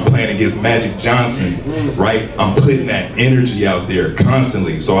I'm playing against Magic Johnson, right? I'm putting that energy out there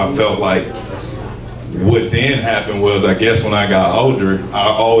constantly, so I felt like what then happened was, I guess when I got older, I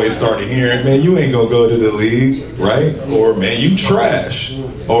always started hearing, man, you ain't gonna go to the league, right? Or man, you trash,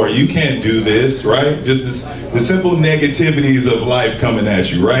 or you can't do this, right? Just the simple negativities of life coming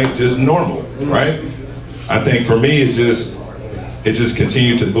at you, right? Just normal, right? I think for me, it just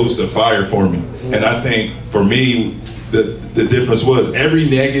continued to boost the fire for me. And I think for me, the difference was every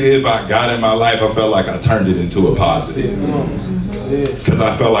negative I got in my life, I felt like I turned it into a positive. because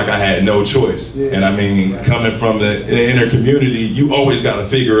I felt like I had no choice. And I mean, coming from the inner community, you always got to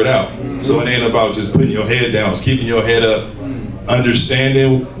figure it out. So it ain't about just putting your head down. It's keeping your head up,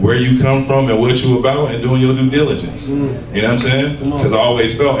 understanding where you come from and what you about, and doing your due diligence. You know what I'm saying? Because I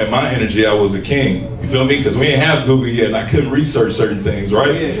always felt in my energy I was a king. You feel me? Because we ain't have Google yet, and I couldn't research certain things,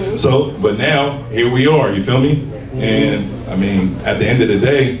 right? So, but now here we are. You feel me? And I mean, at the end of the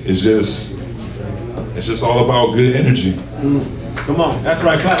day, it's just all about good energy. Come on, that's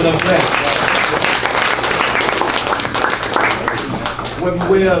right. Clap it up,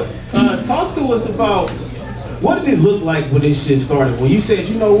 Webb, talk to us about what did it look like when this shit started? When you said,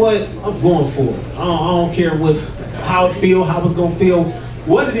 you know what, I'm going for it. I don't care how it feel, how it's gonna feel.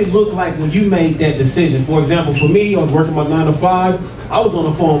 What did it look like when you made that decision? For example, for me, I was working my 9 to 5. I was on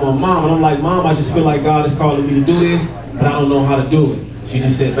the phone with my mom, and I'm like, Mom, I just feel like God is calling me to do this, but I don't know how to do it. She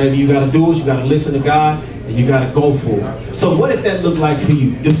just said, baby, you gotta do it, you gotta listen to God, and you gotta go for it. So what did that look like for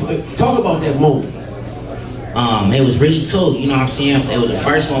you? Talk about that moment. It was really two, you know what I'm saying? It was, the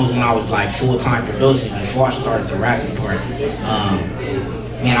first one was when I was like full-time producing before I started the rapping part.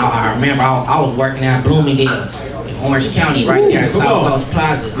 Man, I remember I was working at Bloomingdale's in Orange County, right there at South Coast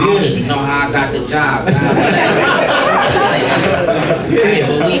Plaza. I don't even know how I got the job. Hey,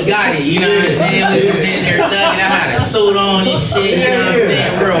 but we got it, you know what I'm saying? We was in there thugging. I had a suit on and shit, you know what I'm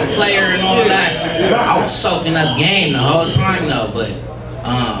saying? Real player and all that. I was soaking up game the whole time though, but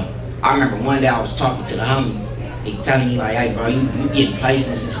I remember one day I was talking to the homie. He telling me like, hey bro, you getting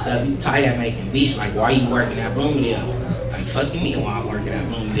placements and stuff. You tight at making beats. Like, why you working at Bloomingdale's? Like, fuck you mean why I'm working at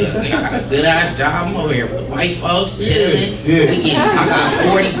Bloomingdale's? Nigga, I got a good ass job. I'm over here with white folks chilling. I got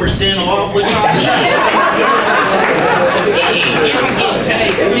 40% off what y'all need. I'm getting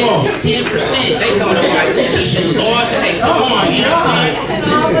paid commission 10%. They come to my Gucci shoes all day. Come on, you know what I'm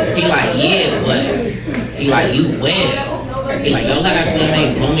saying? He like, yeah, but he like, you well. He like, yo, last name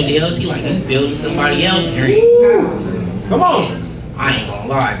ain't Bloomingdale's. He like, you building somebody else's dream. Come on. Yeah, I ain't gonna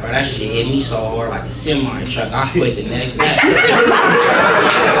lie, bro. That shit hit me so hard like a semi truck. I quit the next day.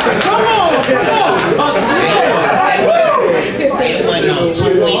 Come on. It wasn't no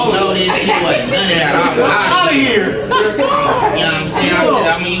 2-week notice. It wasn't none of that. I'm out of here. You know what I'm saying?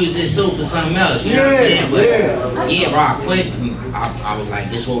 I'm gonna use this suit for something else. You know what I'm saying? But yeah, bro, I quit. I was like,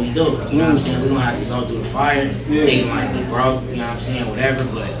 this what we do. You know what I'm saying? We're gonna have to go through the fire. Niggas might be broke, you know what I'm saying? Whatever,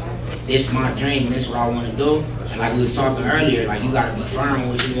 but this my dream and this what I wanna do. And like we was talking earlier, like you gotta be firm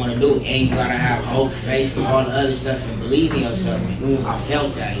with what you wanna do, and you gotta have hope, faith, and all the other stuff, and believe in yourself. And I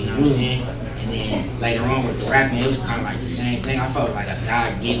felt that, you know what I'm saying? And then later on with the rapping, it was kind of like the same thing. I felt it was like a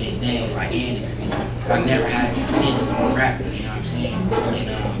God-given thing, like handed to me. So I never had any intentions on rapping, you know what I'm saying? And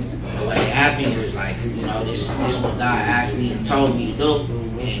the way it happened, it was like, you know, this what God asked me and told me to do,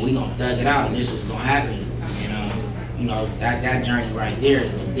 and we gonna thug it out, and this was gonna happen. And you know, that journey right there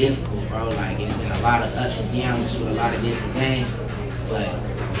has been difficult, bro. Like, it's been a lot of ups and downs, just with a lot of different things, but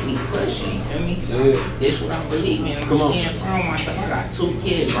we pushing, you feel me? This what I believe in. I'm staying firm on myself. I got 2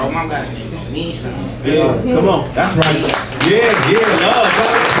 kids, bro. My last name gonna mean something. Come on, that's right. Love. I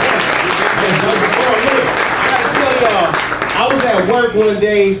gotta tell y'all, I was at work one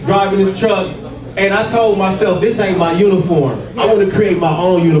day driving this truck, and I told myself, this ain't my uniform. I want to create my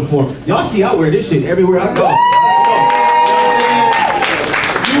own uniform. Y'all see I wear this shit everywhere I go.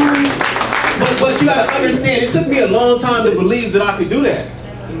 But you gotta understand, it took me a long time to believe that I could do that.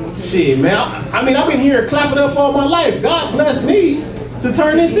 Shit, man. I mean, I've been here clapping up all my life. God bless me to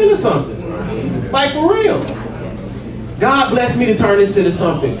turn this into something. Like, for real. God bless me to turn this into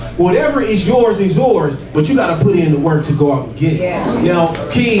something. Whatever is yours, but you gotta put in the work to go out and get it. You know,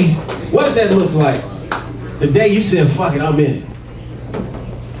 Keys, what did that look like? The day you said, fuck it, I'm in it.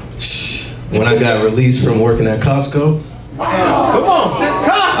 When I got released from working at Costco. Come on,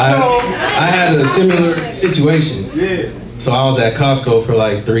 Costco! I had a similar situation. So I was at Costco for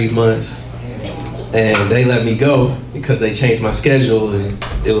like 3 months, and they let me go because they changed my schedule and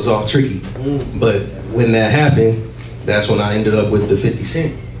it was all tricky. But when that happened, that's when I ended up with the 50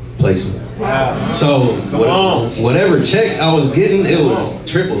 Cent placement. So whatever check I was getting, it was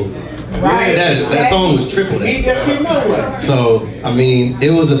triple. That song was triple that. So, I mean, it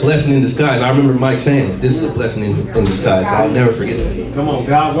was a blessing in disguise. I remember Mike saying, this is a blessing in disguise. I'll never forget that. Come on,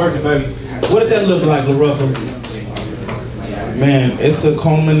 God working, baby. What did that look like, LARussell? Man, it's a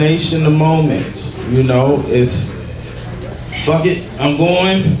culmination of moments. You know, it's fuck it, I'm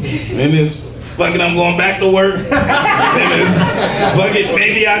going, and it's fuck it, I'm going back to work. And it's fuck it,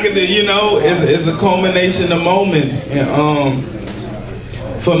 maybe I could do, you know, it's a culmination of moments. And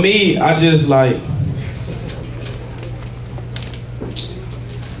for me, I just like,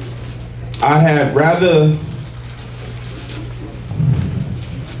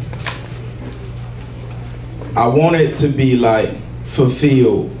 I wanted to be like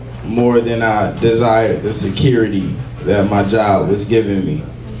fulfilled more than I desired the security that my job was giving me.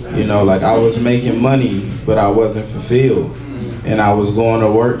 You know, like I was making money, but I wasn't fulfilled. And I was going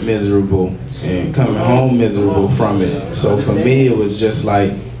to work miserable and coming home miserable from it. So for me, it was just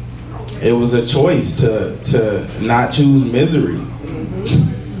like, it was a choice to not choose misery.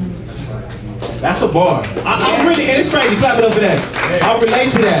 That's a bar. I'm really, and it's crazy, clap it up for that. I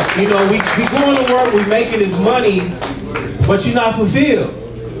relate to that. You know, we going to work, we making this money, but you're not fulfilled.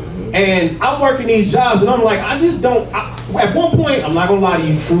 And I'm working these jobs and I'm like, I just don't, at one point, I'm not gonna lie to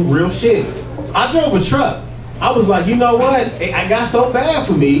you, true, real shit. I drove a truck. I was like, you know what? I got so bad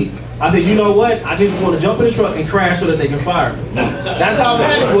for me. I said, you know what? I just want to jump in the truck and crash so that they can fire me. That's how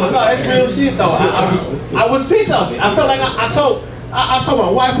bad it was. No, that's real shit though. I was sick of it. I felt like I told my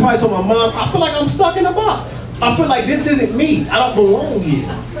wife, I probably told my mom, I feel like I'm stuck in a box. I feel like this isn't me. I don't belong here.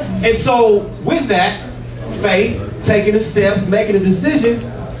 And so with that, faith, taking the steps, making the decisions,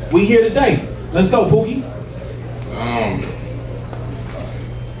 we here today. Let's go, Pookie.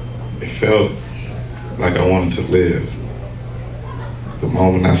 It felt like I wanted to live. The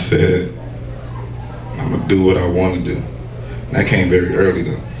moment I said, I'm gonna do what I want to do. And that came very early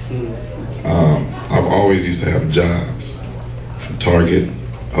though. I've always used to have jobs. From Target,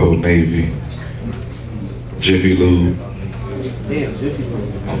 Old Navy, Jiffy Lube. Damn, Jiffy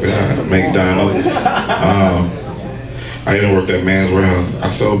Lube. Oh God, McDonald's. I even worked at Man's Warehouse. I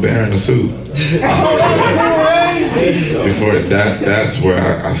sold Baron a suit. Before that's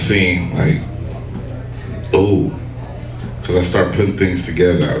where I seen like, oh, because I started putting things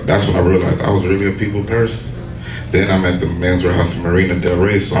together. That's when I realized I was really a people person. Then I'm at the Man's Warehouse in Marina Del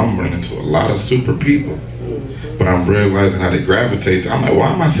Rey, so I'm running into a lot of super people. But I'm realizing how they gravitate. I'm like,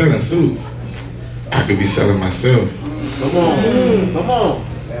 why am I selling suits? I could be selling myself. Come on, come on.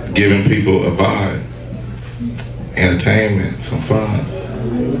 Giving people a vibe. Entertainment, some fun.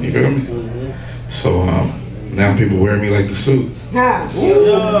 You feel me? So now people wear me like the suit. You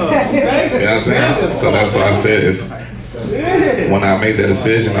know what I'm saying? So that's why I said it's, when I made that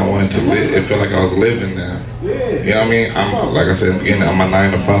decision, I wanted to live. It felt like I was living now. You know what I mean? I'm, like I said in the beginning, I'm a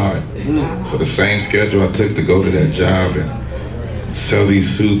 9 to 5. So the same schedule I took to go to that job and sell these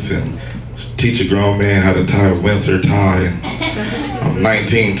suits and teach a grown man how to tie a Windsor tie. And I'm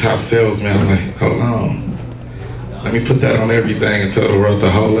 19, top salesman. I'm like, hold on. Let me put that on everything and tell the world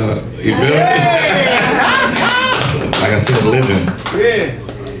to hold up. You feel me? Like I said, living. Yeah.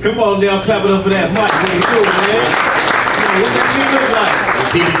 Come on now, clap it up for that mic. What did it look like?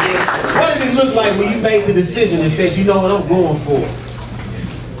 What did it look like when you made the decision and said, you know what, I'm going for?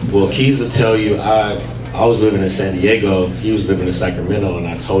 Well, Keys will tell you, I was living in San Diego. He was living in Sacramento, and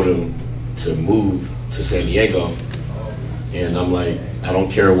I told him to move to San Diego. And I'm like, I don't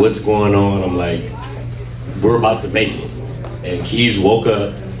care what's going on. I'm like, we're about to make it. And Keys woke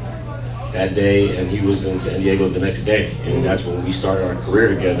up that day and he was in San Diego the next day. And that's when we started our career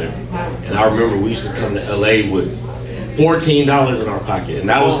together. And I remember we used to come to LA with $14 in our pocket, and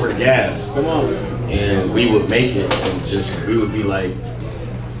that was for the gas. Come on. And we would make it, and just, we would be like,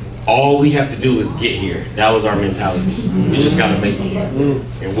 all we have to do is get here. That was our mentality. We just gotta make it here,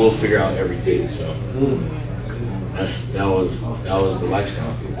 and we'll figure out everything. So that was the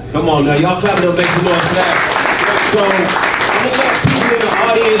lifestyle. Come on now, y'all clap it up, make some noise for that. So I'm gonna let people in the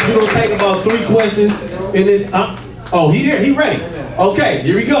audience. We're gonna take about 3 questions in this. Oh, he here, he ready. Okay,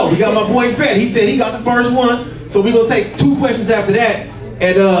 here we go. We got my boy Fed. He said he got the first one. So we're gonna take 2 questions after that.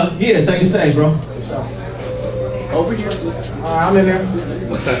 And yeah, take the stage, bro. Over here. I'm in there.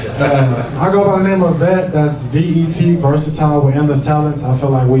 I go by the name of Vet. That's V-E-T, versatile with endless talents. I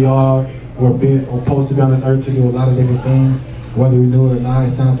feel like we all were supposed to be on this earth to do a lot of different things, whether we knew it or not.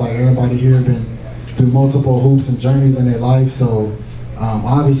 It sounds like everybody here been through multiple hoops and journeys in their life. So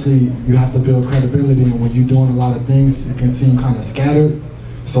obviously you have to build credibility, and when you're doing a lot of things, it can seem kind of scattered.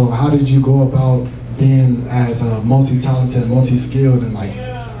 So how did you go about being as multi-talented, multi-skilled, and like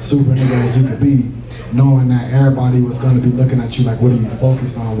super nigga as you could be, knowing that everybody was going to be looking at you like, what are you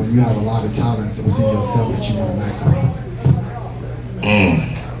focused on when you have a lot of talents within yourself that you want to maximize?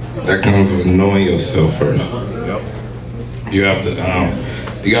 That comes with knowing yourself first. You have to,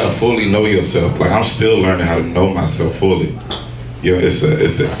 you gotta fully know yourself. Like, I'm still learning how to know myself fully. You know, it's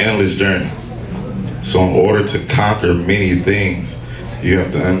an endless journey. So in order to conquer many things, you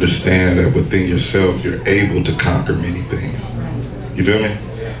have to understand that within yourself, you're able to conquer many things. You feel me?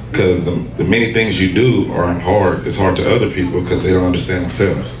 Because the many things you do aren't hard. It's hard to other people because they don't understand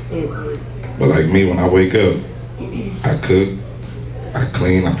themselves. But like me, when I wake up, I cook, I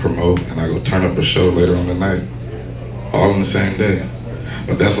clean, I promote, and I go turn up a show later on the night. All in the same day.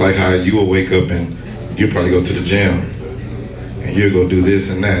 But that's like how you will wake up and you'll probably go to the gym and you'll go do this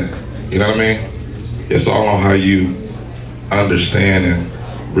and that. You know what I mean? It's all on how you understand and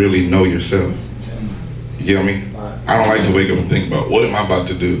really know yourself. You get me? I don't like to wake up and think about what am I about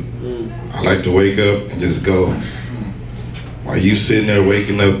to do. I like to wake up and just go. While you sitting there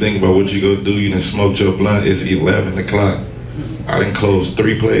waking up thinking about what you gonna do, you done smoked your blunt, it's 11 o'clock. I done closed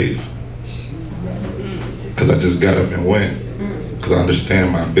 3 plays. Cause I just got up and went. Cause I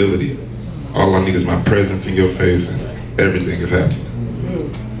understand my ability. All I need is my presence in your face and everything is happening.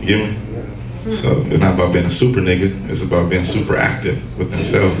 You get me? So it's not about being a super nigga, it's about being super active with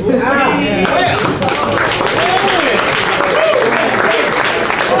themselves.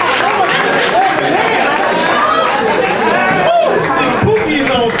 Pookie's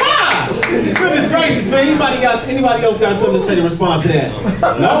on fire! Goodness gracious, man. Anybody else got something to say to respond to that?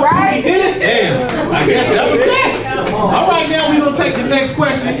 No? He did it? Damn. I guess that was that. All right, now we're going to take the next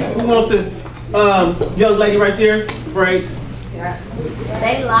question. Who wants to, young lady right there, the braids.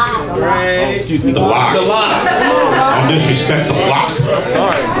 They lie. Oh, excuse me, the locks. The locks. Don't disrespect the locks.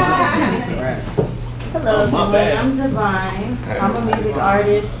 Sorry. Hello, everyone. I'm Divine. I'm a music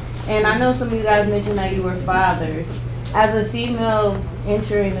artist, and I know some of you guys mentioned that you were fathers. As a female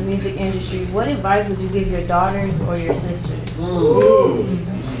entering the music industry, what advice would you give your daughters or your sisters?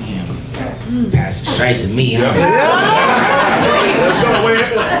 Pass it straight to me, huh?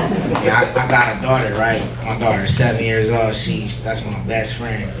 Yeah, I got a daughter, right? My daughter is 7 years old. That's my best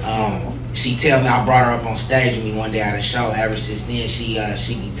friend. She tell me, I brought her up on stage with me one day at a show. Ever since then, she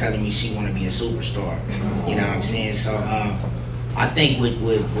be telling me she want to be a superstar. You know what I'm saying? So I think with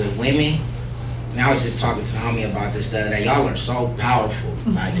women, and I was just talking to homie about this the other day. Y'all are so powerful.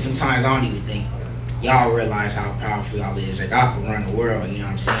 Like sometimes I don't even think y'all realize how powerful y'all is. Like y'all can run the world. You know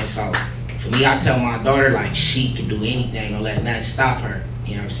what I'm saying? So for me, I tell my daughter like she can do anything. Don't let nothing stop her.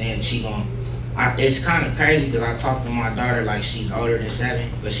 You know what I'm saying? She gon'. It's kind of crazy because I talk to my daughter like she's older than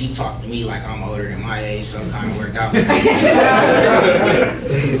 7, but she talked to me like I'm older than my age, so it kind of worked out. But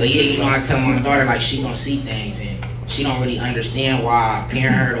yeah, you know, I tell my daughter like she gonna see things and she don't really understand why I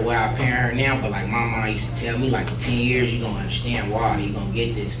parent her the way I parent her now, but like my mom used to tell me like in 10 years you gonna understand why, you gonna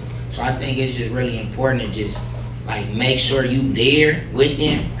get this. So I think it's just really important to just like make sure you there with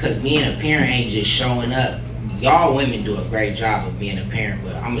them, because being a parent ain't just showing up. Y'all women do a great job of being a parent,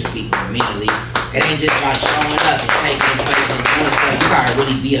 but I'm gonna speak for me at least. It ain't just about showing up and taking place and doing stuff. You gotta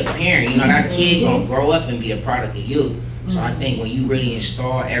really be a parent. You know, that kid gonna grow up and be a product of you. So I think when you really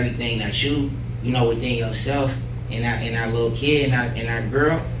install everything that you know, within yourself, and that little kid and that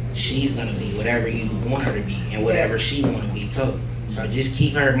girl, she's gonna be whatever you want her to be and whatever she wanna be too. So just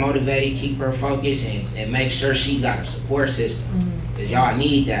keep her motivated, keep her focused, and make sure she got a support system. Cause y'all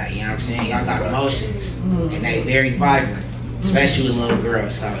need that, you know what I'm saying? Y'all got emotions and they very vibrant, especially with little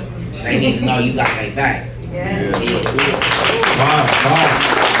girls. So they need to know you got their back. Yeah.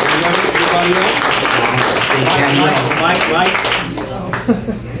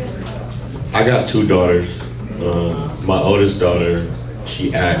 I got 2 daughters. My oldest daughter,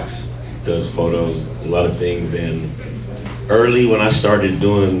 she acts, does photos, a lot of things, and early when I started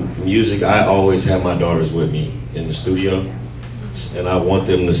doing music, I always had my daughters with me in the studio, and I want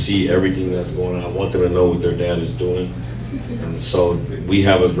them to see everything that's going on. I want them to know what their dad is doing, and so we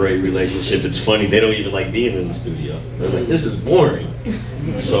have a great relationship. It's funny, they don't even like being in the studio. They're like, this is boring.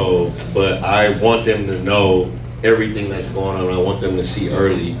 So, but I want them to know everything that's going on. I want them to see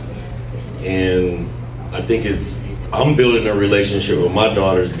early, and I think I'm building a relationship with my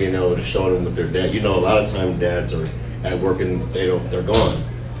daughters, being able to show them with their dad. You know, a lot of times dads are at work and they're gone.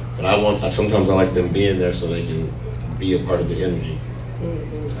 But sometimes I like them being there so they can be a part of the energy.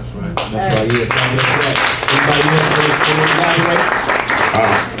 That's right. That's right. Yeah.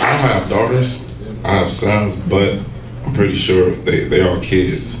 I don't have daughters. I have sons, but I'm pretty sure they are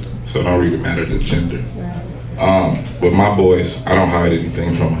kids, so it don't really matter the gender. With my boys, I don't hide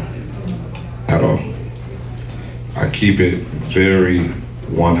anything from them at all. I keep it very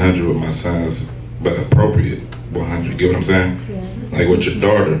 100 with my sons, but appropriate 100. Get what I'm saying? Yeah. Like with your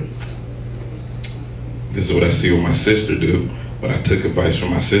daughter, this is what I see what my sister do, but I took advice from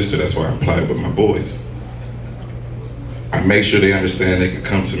my sister. That's why I apply it with my boys. I make sure they understand they can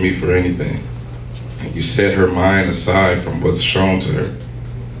come to me for anything. And you set her mind aside from what's shown to her.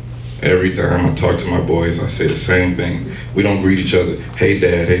 Every time I talk to my boys, I say the same thing. We don't greet each other. Hey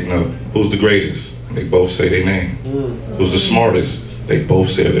dad, hey no. Who's the greatest? They both say their name. Who's the smartest? They both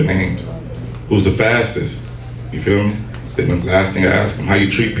say their names. Who's the fastest? You feel me? Then the last thing I ask them, how you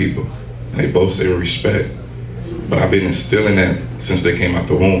treat people? And they both say respect. But I've been instilling that since they came out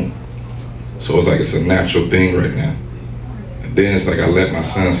the womb. So it's like it's a natural thing right now. And then it's like I let my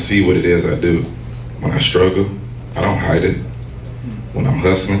son see what it is I do. When I struggle, I don't hide it. When I'm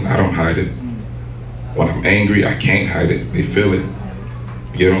hustling, I don't hide it. When I'm angry, I can't hide it. They feel it.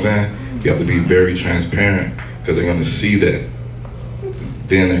 You know what I'm saying? You have to be very transparent because they're gonna see that.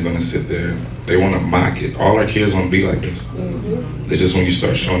 Then they're gonna sit there. They wanna mock it. All our kids wanna be like this. It's just when you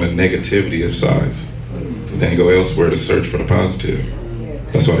start showing the negativity of sides, then go elsewhere to search for the positive.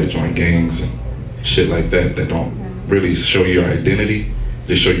 That's why they join gangs and shit like that that don't really show your identity,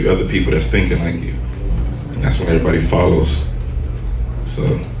 just show you other people that's thinking like you. And that's when everybody follows.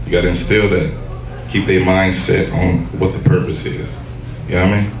 So you gotta instill that. Keep their mind set on what the purpose is. You know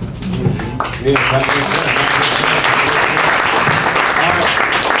what I mean? We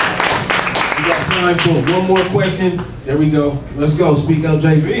got time for one more question. There we go. Let's go. Speak Up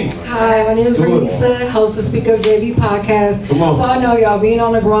JB. Hi, my name is Renisa, host of Speak Up JB podcast. Come on. So I know y'all being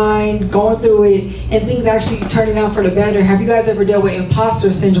on the grind, going through it, and things actually turning out for the better. Have you guys ever dealt with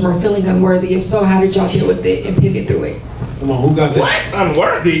imposter syndrome or feeling unworthy? If so, how did y'all deal with it and pivot through it? Come on, who got that? What?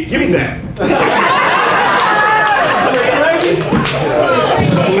 Unworthy? Give me that.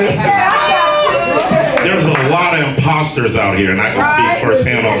 So listen, there's a lot of imposters out here, and I can speak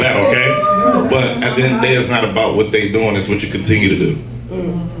firsthand on that, okay? But at the end of the day, it's not about what they're doing, it's what you continue to do.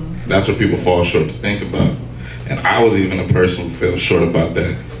 That's what people fall short to think about. And I was even a person who fell short about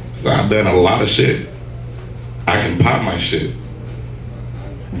that. Because I've done a lot of shit. I can pop my shit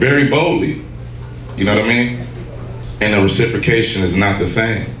very boldly. You know what I mean? And the reciprocation is not the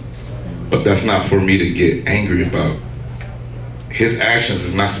same. But that's not for me to get angry about. His actions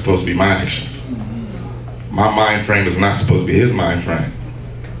is not supposed to be my actions. My mind frame is not supposed to be his mind frame.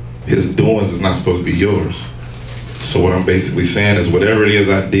 His doings is not supposed to be yours. So what I'm basically saying is whatever it is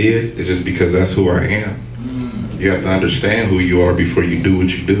I did, it's just because that's who I am. You have to understand who you are before you do what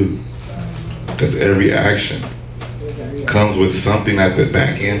you do. Because every action comes with something at the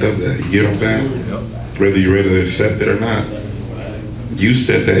back end of that. You know what I'm saying? Whether you're ready to accept it or not. You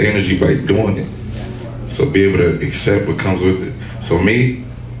set that energy by doing it. So be able to accept what comes with it. So me,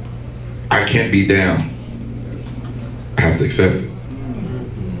 I can't be down. I have to accept it.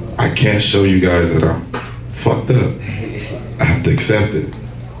 I can't show you guys that I'm fucked up. I have to accept it.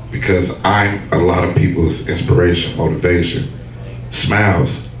 Because I'm a lot of people's inspiration, motivation,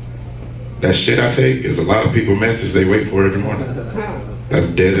 smiles. That shit I take is a lot of people's message they wait for every morning. That's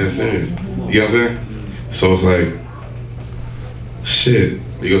dead ass serious. You know what I'm saying? So it's like, shit,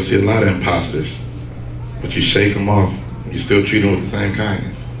 you're gonna see a lot of imposters, but you shake them off, and you still treat them with the same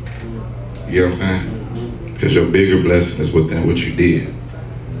kindness. You know what I'm saying? Because your bigger blessing is within what you did,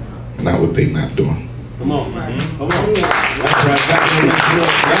 not what they not doing. Come on, man. Come on. That's right.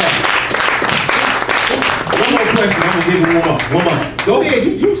 One more question. I'm gonna give you one more. Go ahead.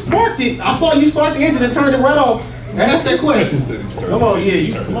 You sparked it. I saw you start the engine and turn it right off. Ask that question. Come on,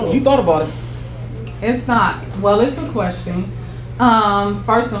 yeah. Come on. You thought about it. It's not. Well, it's a question.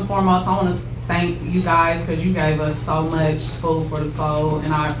 First and foremost, I want to thank you guys because you gave us so much food for the soul,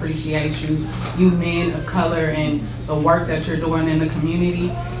 and I appreciate you men of color, and the work that you're doing in the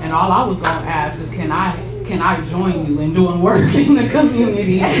community. And all I was gonna ask is, can I join you in doing work in the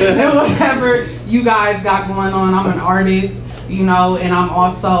community and whatever you guys got going on? I'm an artist, you know, and I'm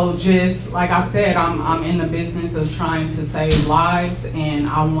also just, like I said, I'm in the business of trying to save lives, and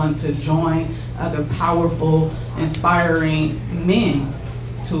I want to join other powerful, inspiring men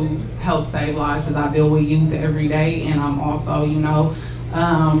to help save lives, because I deal with youth every day, and I'm also, you know,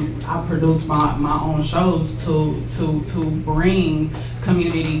 I produce my own shows to bring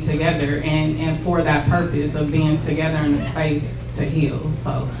community together, and for that purpose of being together in a space to heal.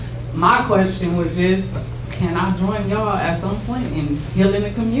 So my question was just, can I join y'all at some point in healing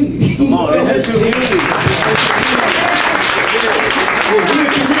the community? Come on, that's the community. We're a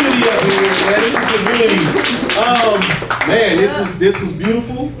community up here, man. This is community. Man, this was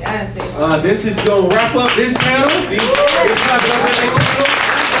beautiful. This is gonna wrap up this panel. This wrapping up this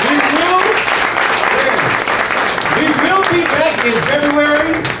panel. We will be back in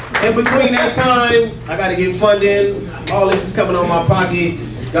February. And between that time, I gotta get funding. All this is coming out of my pocket.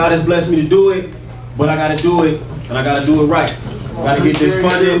 God has blessed me to do it, but I gotta do it, and I gotta do it right. I gotta get this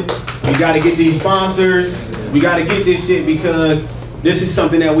funding. We gotta get these sponsors. We gotta get this shit, because this is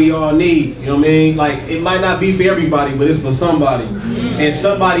something that we all need, you know what I mean? Like, it might not be for everybody, but it's for somebody. And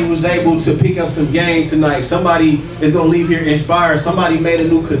somebody was able to pick up some game tonight. Somebody is gonna leave here inspired. Somebody made a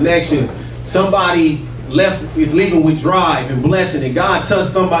new connection. Somebody is leaving with drive and blessing, and God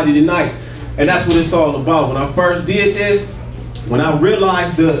touched somebody tonight. And that's what it's all about. When I first did this, when I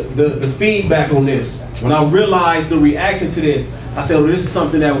realized the feedback on this, when I realized the reaction to this, I said, well, this is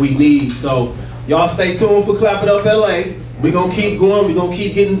something that we need. So Y'all stay tuned for Clap It Up LA. We're gonna keep going. We're gonna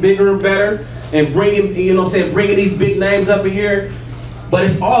keep getting bigger and better and bringing, you know what I'm saying, bringing these big names up in here. But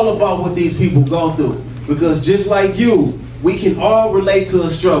it's all about what these people go through. Because just like you, we can all relate to a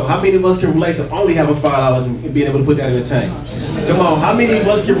struggle. How many of us can relate to only having $5 and being able to put that in the tank? Come on, how many of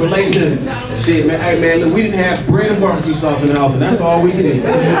us can relate to shit, man? Hey man, look, we didn't have bread and barbecue sauce in the house, and that's all we can eat. You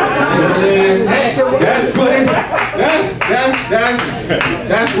know what I mean? That's what it's. That's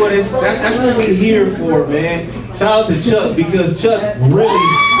what it's. That's what we're here for, man. Shout out to Chuck, because Chuck really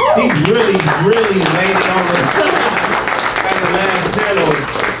made it on the last panel.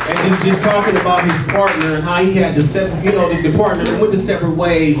 And just talking about his partner and how he had to separate, you know, the partner went to separate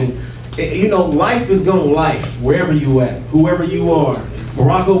ways, and you know, life is going life wherever you at, whoever you are.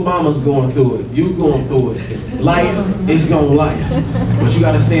 Barack Obama's going through it, you going through it. Life is going life, but you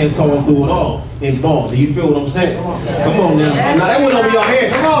got to stand tall through it all and ball. Do you feel what I'm saying? Come on now. Now that went over your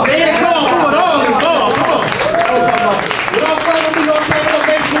head. Stand tall through it all and ball. Come on. That's what I'm talking about. Without further ado, we're going to up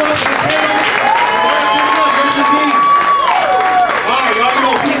baseball.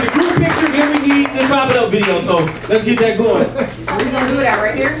 Then we need the Clap It Up video, so let's get that going. We're gonna do that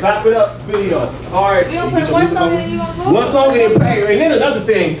right here? Clap It Up video. Alright. We gonna put one song and you gonna put? One song and then pay. And then another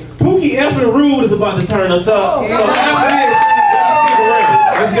thing, Pookie effing Rude is about to turn us up. So after this, stick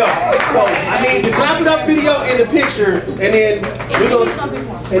around. Let's go. So I need the Clap It Up video and the picture, and then we're gonna,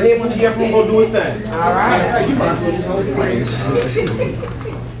 and then Pookie effing gonna do his thing. Alright. You might as well just hold it.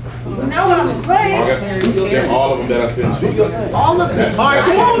 You know what I'm playing. All of them that I sent you. All of them. All right,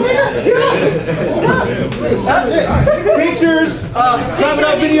 come on, nigga. Pictures, Clap It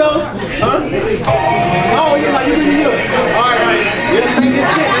Up video. Huh? Oh, yeah, like you really do it. All right. Let's take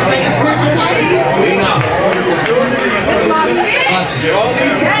this picture. This is my shit. All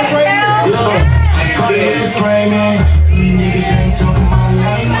these Get framing. These niggas ain't talking my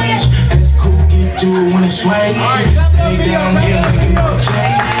language. That's cool, get to it when it's swinging. Stay down here making no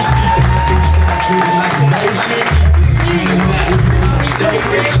changes. Treat it like a basic. If you came out with me, today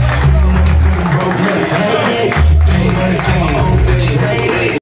rich. Still on the broke niggas hate it.